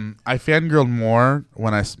 I fangirled more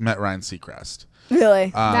when I met Ryan Seacrest. Really?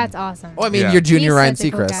 That's awesome. Well, I mean, you're junior Ryan such a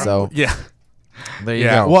cool Seacrest, guy. so yeah. There you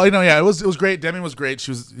go. Well, it was great. Demi was great. She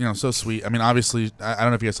was, so sweet. I mean, obviously, I don't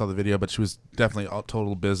know if you guys saw the video, but she was definitely all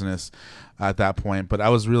total business at that point. But I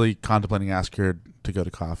was really contemplating asking her to go to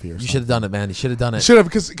coffee or something. You should have done it, man. You should have done it. Should have,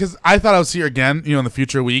 because I thought I would see her again, in the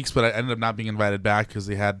future weeks, but I ended up not being invited back because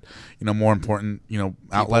they had, more important,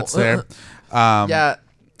 outlets there. Yeah.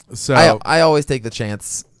 So I always take the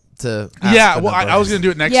chance to ask I was going to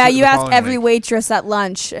do it next Yeah, week, you the asked following every week. waitress at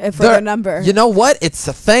lunch for their number. You know what? It's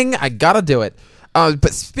a thing. I got to do it.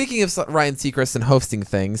 But speaking of Ryan Seacrest and hosting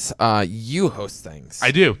things, you host things.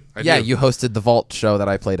 I do. You hosted the Vault show that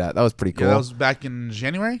I played at. That was pretty cool. Yeah, that was back in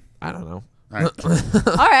January? I don't know. All right.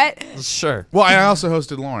 All right. Sure. Well, I also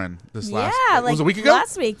hosted Lauren this last week. Was it a week ago?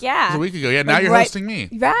 Last week, yeah. It was a week ago. Yeah, now you're hosting me.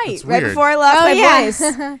 Right. That's Right weird. before I lost my voice.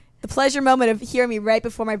 The pleasure moment of hearing me right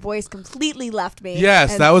before my voice completely left me.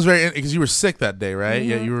 Yes, that was very, because you were sick that day, right?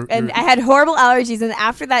 Yeah, you were. And I had horrible allergies, and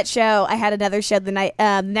after that show, I had another show the night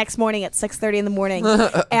next morning at 6:30 in the morning,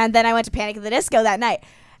 and then I went to Panic at the Disco that night.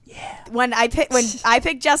 Yeah. When I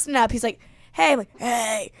picked Justin up, he's like, "Hey," I'm like,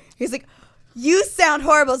 "Hey," he's like, "You sound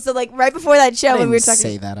horrible." So like right before that show, when we were talking,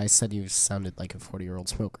 say that. I said you sounded like a 40-year-old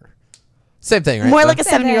smoker. Same thing, right? More like a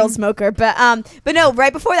 7-year-old smoker, but no.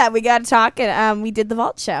 Right before that, we got to talk, and we did the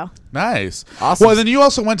Vault show. Nice. Awesome. Well, then you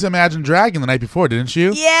also went to Imagine Dragon the night before, didn't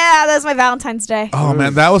you? Yeah, that was my Valentine's Day. Oh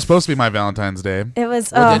man, that was supposed to be my Valentine's Day. It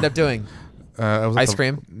was. What did you end up doing? I was at Ice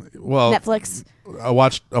cream? Well, Netflix. I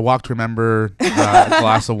watched A Walk to Remember, a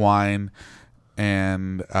glass of wine,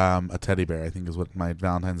 and a teddy bear. I think is what my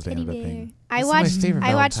Valentine's Day ended up being. I This is my watched favorite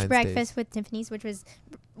Valentine's Breakfast with Tiffany's, which was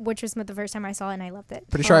the first time I saw it, and I loved it.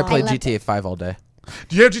 Pretty sure I played loved GTA 5 all day.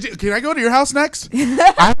 Do you have GTA? Can I go to your house next?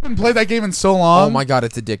 I haven't played that game in so long. Oh my god,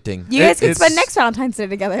 it's addicting. You guys can spend next Valentine's Day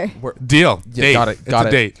together. Deal. Yeah, Date. got it. Got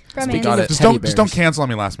it's it. a date. Romantic. Got it. Just don't cancel on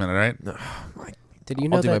me last minute, all right? Did you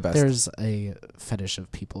know I'll do my that best. there's a fetish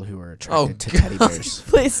of people who are Oh, attracted to teddy bears?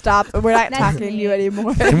 Please stop. We're not That's talking to me. you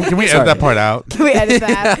anymore. Can we edit that part out? Can we edit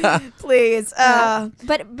that, please?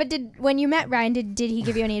 But when you met Ryan, did he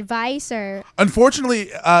give you any advice or?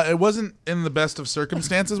 Unfortunately, it wasn't in the best of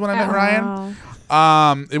circumstances when I met Ryan.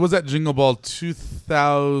 It was at Jingle Ball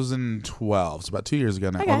 2012, so about 2 years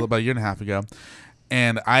ago now, well, about a year and a half ago.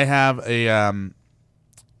 And I have a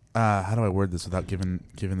how do I word this without giving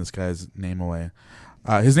this guy's name away?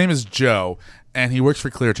 His name is Joe, and he works for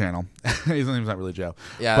Clear Channel. His name's not really Joe.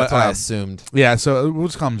 Yeah, but, that's what I assumed. Yeah, so we'll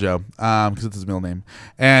just call him Joe because it's his middle name.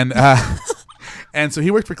 And and so he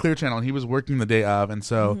worked for Clear Channel, and he was working the day of. And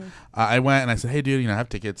so I went and I said, "Hey, dude, I have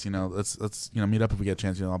tickets. Let's meet up if we get a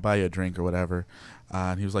chance. I'll buy you a drink or whatever."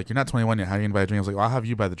 And he was like, "You're not 21 yet. How are you gonna buy a drink?" I was like, "Well, I'll have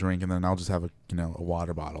you buy the drink, and then I'll just have a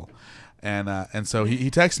water bottle." And so he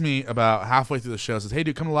texts me about halfway through the show, says, "Hey,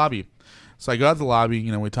 dude, come to the lobby." So I go out to the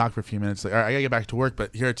lobby, we talk for a few minutes. Like, all right, I gotta get back to work,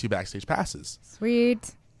 but here are 2 backstage passes.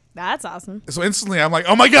 Sweet. That's awesome. So instantly I'm like,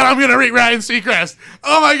 oh my God, I'm gonna meet Ryan Seacrest.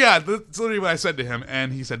 Oh my God. That's literally what I said to him.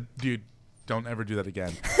 And he said, dude, don't ever do that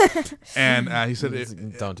again. And he said,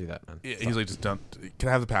 don't do that, man. He's like, just don't. Can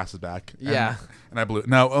I have the passes back? Yeah. And I blew it.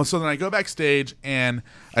 No. So then I go backstage, and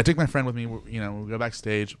I take my friend with me. We go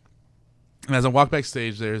backstage. And as I walk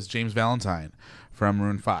backstage, there's James Valentine from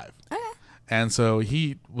Maroon 5. And so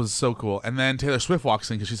he was so cool. And then Taylor Swift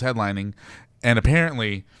walks in because she's headlining. And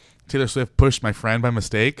apparently Taylor Swift pushed my friend by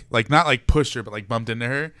mistake. Like, not like pushed her, but like bumped into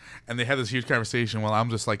her. And they had this huge conversation while I'm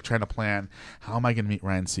just like trying to plan, how am I going to meet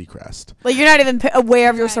Ryan Seacrest? Like, you're not even aware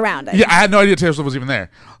of your surroundings. Yeah, I had no idea Taylor Swift was even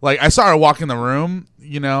there. Like, I saw her walk in the room,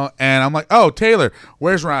 and I'm like, oh, Taylor,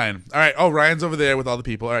 where's Ryan? All right, oh, Ryan's over there with all the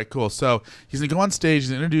people. All right, cool. So he's going to go on stage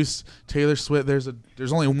and introduce Taylor Swift. There's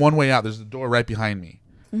only one way out. There's a door right behind me.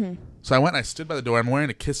 Mm-hmm. So I went and I stood by the door. I'm wearing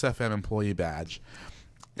a Kiss FM employee badge.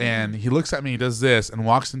 And he looks at me, he does this, and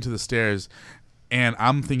walks into the stairs. And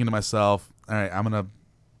I'm thinking to myself, all right, I'm going to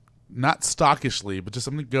not stalkishly, but just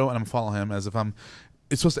I'm gonna go and I'm gonna follow him as if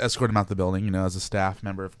it's supposed to escort him out the building, as a staff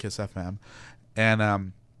member of Kiss FM,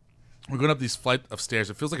 and we're going up these flight of stairs.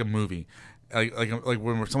 It feels like a movie, like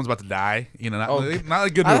when someone's about to die. Not a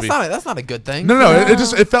good movie. That's not a good thing. No.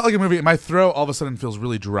 It felt like a movie. My throat all of a sudden feels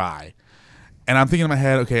really dry, and I'm thinking in my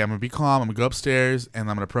head, okay, I'm gonna be calm. I'm gonna go upstairs and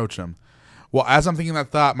I'm gonna approach him. Well, as I'm thinking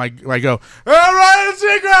that thought, I go, "Hey, Ryan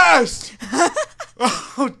Seacrest!"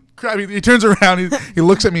 Oh crap! He turns around. He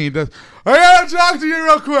looks at me. He does. I gotta talk to you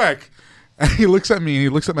real quick. And he looks at me and he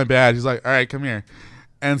looks at my badge. He's like, "All right, come here."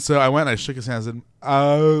 And so I went. And I shook his hand. and said,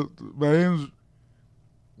 "My name's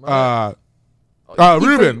Ruben.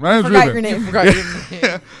 My name's Ruben." Your name. Forgot your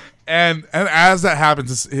name. And as that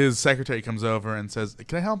happens, his secretary comes over and says,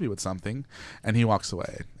 "Can I help you with something?" And he walks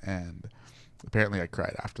away. And apparently, I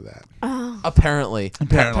cried after that. Oh. Apparently.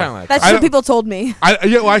 That's what people told me.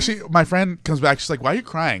 Actually, my friend comes back. She's like, "Why are you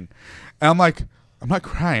crying?" And I'm like, "I'm not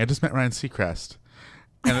crying. I just met Ryan Seacrest."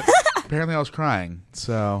 And apparently, I was crying.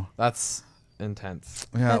 So that's intense.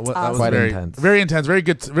 Yeah, That's that was quite very intense. Very intense. Very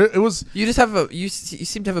good. It was. You just have you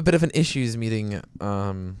seem to have a bit of an issues meeting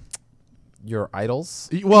your idols.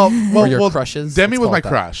 Well, your crushes. Demi Let's was call my it that.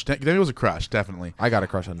 crush. Demi was a crush, definitely. I got a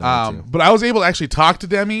crush on Demi too. But I was able to actually talk to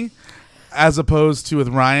Demi, as opposed to with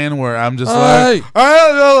Ryan, where I'm just Hey! like, I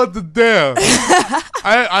don't know what to do.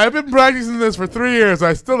 I've been practicing this for 3 years.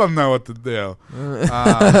 I still don't know what to do.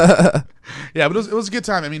 Yeah, but it was a good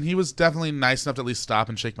time. I mean, he was definitely nice enough to at least stop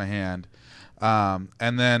and shake my hand.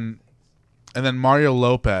 And then Mario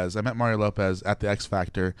Lopez. I met Mario Lopez at the X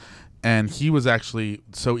Factor, and he was actually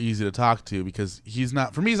so easy to talk to because he's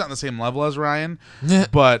not on the same level as Ryan,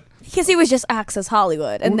 but Because he was just Access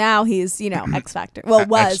Hollywood, and now he's, X Factor. Well,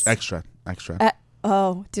 was. extra.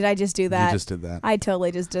 Oh, did I just do that? You just did that. I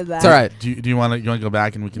totally just did that. It's all right. Do you want to go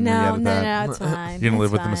back and we can No, re-edit that? it's fine. You're gonna live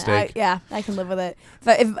It's with the fine. mistake? Yeah, I can live with it.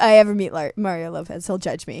 If I ever meet Mario Lopez, he'll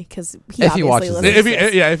judge me because he If he obviously watches listens this. to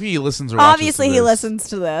this. If he listens or watches Obviously, to he this. listens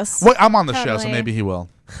to this. Well, I'm on the show, so Totally. maybe he will.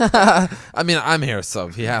 I mean, I'm here, so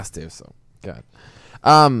he has to. So, God.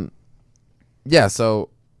 Yeah. So,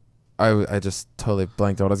 I just totally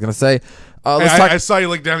blanked out what I was gonna say. Let's talk. I saw you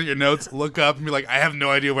look down at your notes, look up, and be like, I have no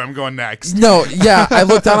idea where I'm going next. No, yeah, I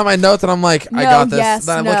looked down at my notes and I'm like, I No, got this. yes,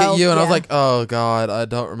 Then I look no, at you and I was yeah. like, oh God, I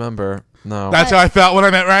don't remember. No. That's how I felt when I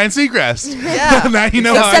met Ryan Seacrest. Yeah. Now you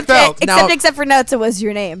know how I felt. Except for notes, it was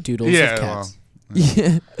your name. Doodles Yeah, of cats.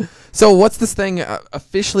 Yeah. So what's this thing?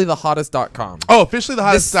 Officiallythehottest.com. Oh,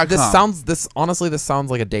 officiallythehottest.com. This sounds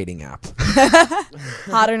like a dating app.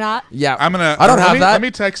 Hot or not? Yeah. I don't have have that. Let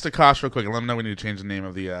me text Akash real quick and let him know we need to change the name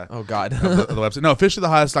of the Oh God. of the website. No,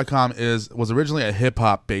 officiallythehottest.com was originally a hip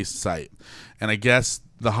hop based site, and I guess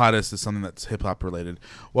the hottest is something that's hip hop related.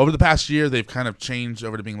 Well, over the past year, they've kind of changed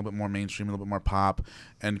over to being a little bit more mainstream, a little bit more pop,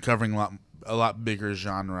 and covering a lot bigger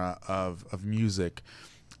genre of music.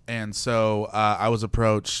 And so I was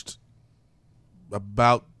approached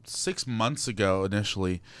about 6 months ago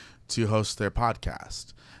initially to host their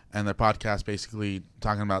podcast, and their podcast basically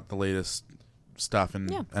talking about the latest stuff in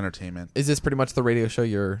entertainment. Is this pretty much the radio show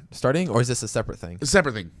you're starting, or is this a separate thing? It's a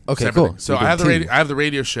separate thing. Okay, Separate cool. thing. So You're I have doing two. I have the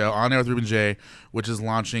radio show On Air with Ruben J, which is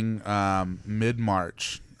launching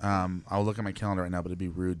mid-March. I'll look at my calendar right now, but it'd be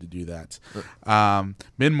rude to do that.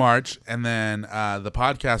 Mid-March, and then the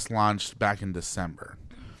podcast launched back in December.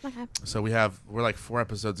 Okay. So we're like 4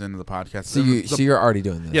 episodes into the podcast. So you're already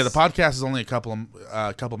doing this. Yeah, the podcast is only a couple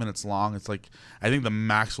minutes long. It's like, I think the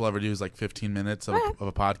max we'll ever do is like 15 minutes of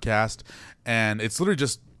a podcast, and it's literally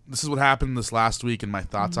just, this is what happened this last week and my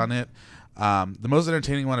thoughts on it. The most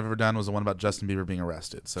entertaining one I've ever done was the one about Justin Bieber being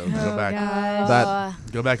arrested. So go back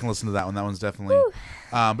and listen to that one. That one's definitely.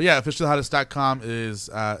 But yeah, officiallythehottest.com is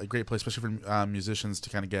a great place, especially for musicians, to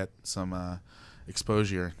kind of get some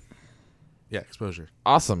exposure. Yeah, exposure.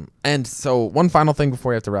 Awesome. And so one final thing before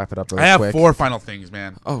we have to wrap it up really I have quick. 4 final things,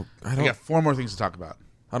 man. Oh, I got 4 more things to talk about.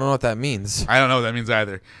 I don't know what that means. I don't know what that means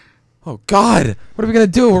either. Oh God, what are we gonna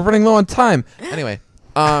do? We're running low on time. Anyway,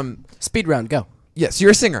 Speed round, go. yes,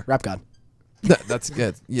 you're a singer. Rap God. That's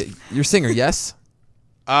good. Yeah, you're a singer. Yes.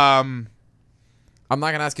 I'm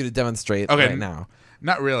not gonna ask you to demonstrate right now.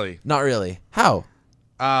 Not really. Not really. How?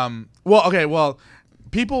 Well,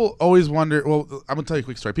 people always wonder. Well, I'm gonna tell you a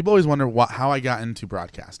quick story. People always wonder how I got into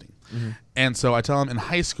broadcasting, and so I tell them in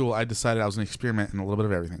high school I decided I was gonna experiment in a little bit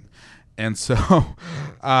of everything, and so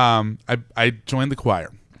I joined the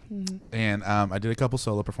choir, and I did a couple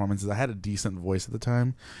solo performances. I had a decent voice at the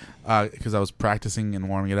time because I was practicing and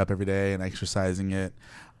warming it up every day and exercising it.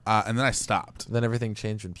 And then I stopped. Then everything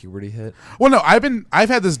changed when puberty hit. Well, no, I've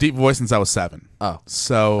had this deep voice since I was 7. Oh,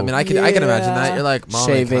 so I mean, I can imagine that. You're like, Mom,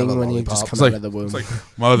 Shaving can I have a when you lollipop? just come It's like, out of the womb.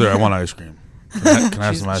 Mother, I want ice cream. Can I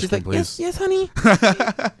have some ice She's cream, like, yes, please? yes, honey.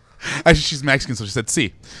 Actually, she's Mexican, so she said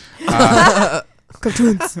 "si."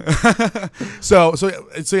 Cartoons. So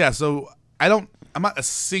I'm not a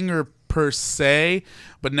singer per se,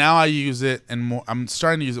 but now I use it and more. I'm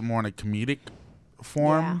starting to use it more in a comedic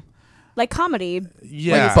form. Like comedy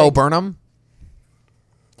Yeah, Like Bo Burnham.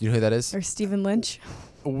 Do you know who that is? or Stephen Lynch.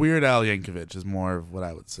 Weird Al Yankovic is more of what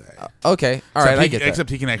I would say. Okay, all right, I get that. Except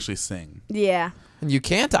he can actually sing. Yeah. You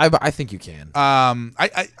can't. I think you can. I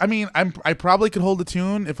mean, I probably could hold a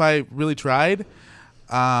tune if I really tried.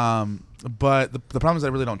 But the problem is I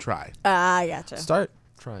really don't try. I gotcha. Start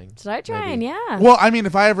trying. Start trying, yeah. Well, I mean,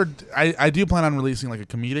 if I ever, I do plan on releasing like a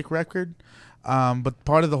comedic record. But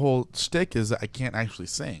part of the whole shtick is that I can't actually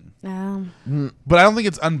sing. But I don't think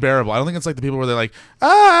it's unbearable. I don't think it's like the people where they're like,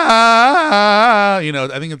 you know.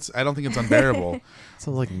 I don't think it's unbearable.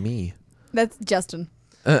 Sounds like me. That's Justin.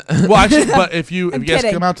 Well, actually, but if you guys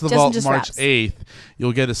kidding. come out to the Justin vault just March raps. 8th,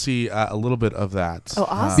 you'll get to see a little bit of that. Oh,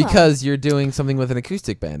 awesome. Because you're doing something with an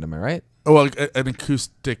acoustic band, am I right? Well, an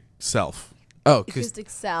acoustic self. Oh, Acoustic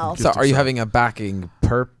self. So are you having a backing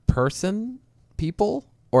per person, people,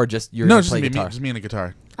 or just you're No, gonna just play me, guitar? just me and a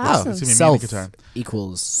guitar. Awesome. Just me and a Self guitar.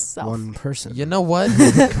 equals one person. You know what?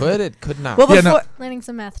 It could. It could not. Well, Yeah, before, no. Learning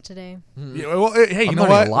some math today. Yeah, well, hey, you I'm know learning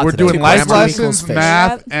what? a lot We're today. doing Two life grammar lessons, equals fish.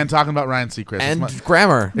 math, and talking about Ryan Seacrest. and It's my-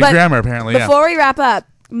 grammar. and But grammar, apparently, yeah. before we wrap up,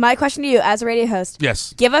 my question to you as a radio host.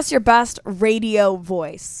 Yes. Give us your best radio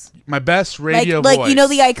voice. My best radio like voice. you know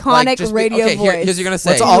the iconic just radio okay, voice. here's what you're gonna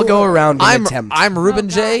say. Let's all go around and attempt. I'm Ruben Oh,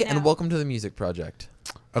 J, God, and no. welcome to the Music Project.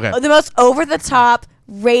 Okay. The most over the top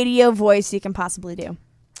radio voice you can possibly do.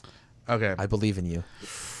 Okay. I believe in you.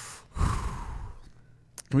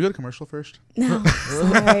 Can we go to commercial first? No,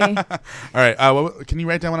 sorry. All right. Can you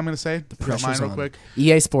write down what I'm going to say? If you don't mind, real quick.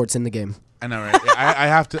 EA Sports in the game. I know, right? Yeah, I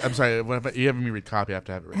have to. I'm sorry. What if you have me read copy? I have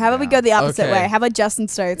to have it. How about we go the opposite Okay. way? How about Justin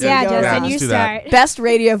starts? Yeah, and we go Justin, around. you let's do that. start. Best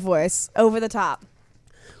radio voice, over the top.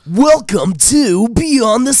 Welcome to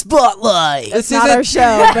Beyond the Spotlight. It's not our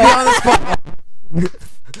show, but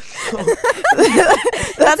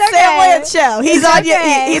that's Sam Lance show. He's on.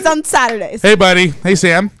 He's on Saturdays. Hey, buddy. Hey,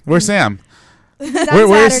 Sam. Where's Sam? He's on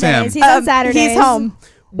Where's Saturdays. Sam? He's on Saturdays. He's home.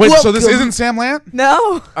 Wait, so this Welcome. isn't Sam Lant?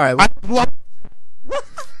 No. All right,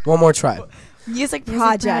 one more try. Music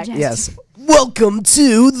project. project. Yes. Welcome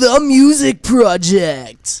to the Music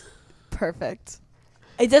Project. Perfect.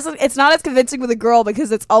 It doesn't. It's not as convincing with a girl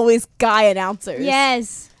because it's always guy announcers.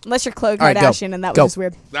 Yes. Unless you're Khloe All right, go. Kardashian, and that Go. was just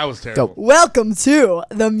weird. That was terrible. Welcome to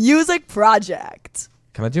the Music Project.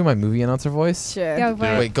 Can I do my movie announcer voice? Sure. Go for Do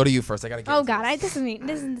it. it. Wait, go to you first. I gotta get. Oh God, this is me.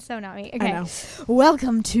 This is so not me. I Okay. know.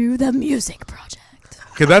 Welcome to the Music Project.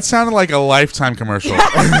 Okay, that sounded like a Lifetime commercial.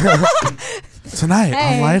 Tonight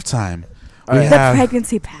Hey. on Lifetime, All we right. The have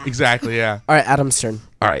pregnancy pack. exactly. Yeah. All right, Adam's turn.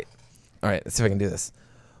 All right. Let's see if I can do this.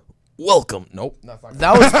 Welcome. Nope. That's not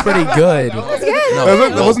That was pretty good. No,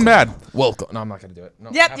 That wasn't bad. Welcome. No, I'm not gonna do it. No,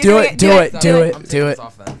 Yep. have you're Do doing it, do it, do I'm it, taking do this it.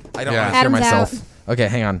 off then. I don't Yeah. want to hear Adam's myself. out. Okay,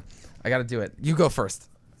 hang on. I gotta do it. You go first.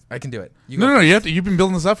 I can do it. You go No, first. you have to. You've been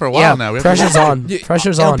building this up for a while Yeah, now. We have pressure's on. You-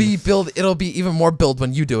 Pressure's it'll on. be build. It'll be even more build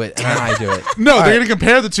when you do it and then I do it. No, they're right. gonna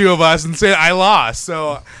compare the two of us and say I lost.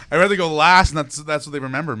 So I'd rather go last, and that's what they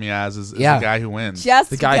remember me as is Yeah. the guy who wins. Just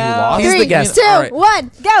The guy go. who lost? He's the 3, guest. 2, All right.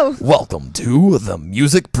 1, go. Welcome to the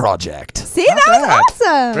Music Project. See, that bad. was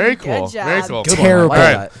awesome. Very cool. Good job. Very cool. Good one. Terrible. I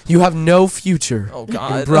like that. You have no future Oh in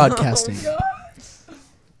God. broadcasting.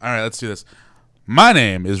 All right, let's do this. My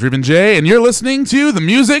name is Ruben J, and you're listening to the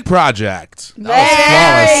Music Project.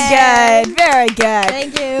 Very good. Very good.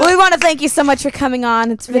 Thank you. Well, we want to thank you so much for coming on.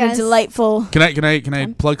 It's been Yes. a delightful. Can I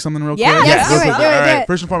plug something real Yeah, quick? yes. Real Do it, quick. do it, All do right. it.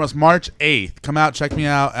 First and foremost, March 8th. Come out, check me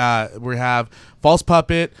out. We have False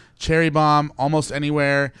Puppet, Cherry Bomb, Almost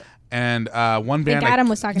Anywhere, and one I band. think Adam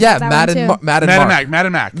was talking Yeah, about that Mad one and too. Mad and Mad and Mark. Mac. Mad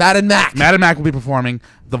and Mac. Mad and Mac. Mad and Mac will be performing.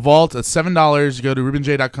 The Vault at $7. You go to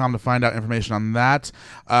rubenj.com to find out information on that.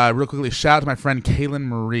 Real quickly, shout out to my friend Kaylin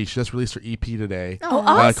Marie. She just released her EP today. Oh,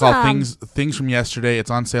 awesome. Called Things from Yesterday. It's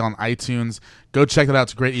on sale on iTunes. Go check that out.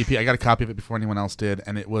 It's a great EP. I got a copy of it before anyone else did,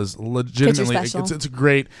 and it was legitimately special. it's a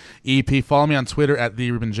great EP. Follow me on Twitter at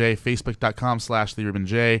TheRubenJ,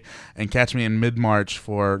 Facebook.com/TheRubenJ, and catch me in mid-March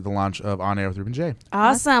for the launch of On Air with Ruben J.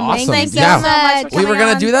 Awesome. Awesome. Thank you Yeah. so much for We were coming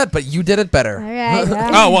gonna on. do that, but you did it better. All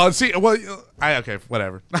right. Oh, well, see, okay,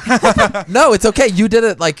 whatever. No, it's okay. You did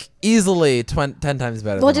it like easily 10 times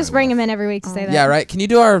better. We'll than just I bring would. him in every week to say that. Yeah, right. Can you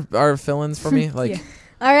do our fill-ins for me? Like,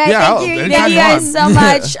 All right. Yeah, thank you. anytime Thank you you guys want. so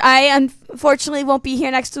much. I unfortunately won't be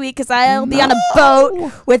here next week because I'll be on a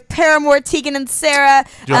boat with Paramore, Tegan, and Sarah.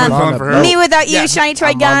 Do you want me to fill in for her? Me Without You, Yeah, Shiny Toy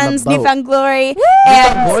I'm on the Guns, boat. Newfound Glory, Boy's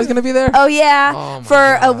and gonna be there. oh yeah, Oh my for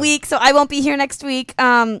a God. week. So I won't be here next week.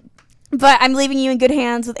 But I'm leaving you in good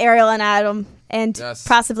hands with Ariel and Adam and Yes.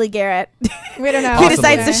 possibly Garrett. We don't know. Who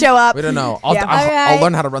decides to show up. We don't know. Yeah. I'll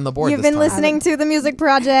learn how to run the board. You've this been time. listening to the Music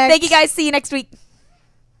Project. Thank you guys. See you next week.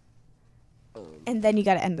 And then you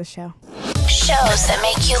got to end the show. Shows that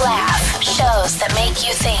make you laugh. Shows that make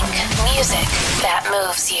you think. Music that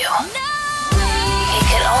moves you. It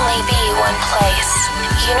could only be one place.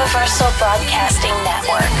 Universal Broadcasting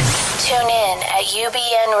Network. Tune in at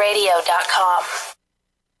ubnradio.com.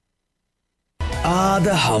 Ah,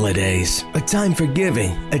 the holidays. A time for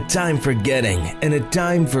giving, a time for getting, and a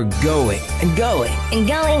time for going and going. And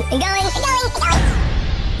going, and going, and going, and going.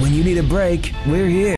 When you need a break, we're here.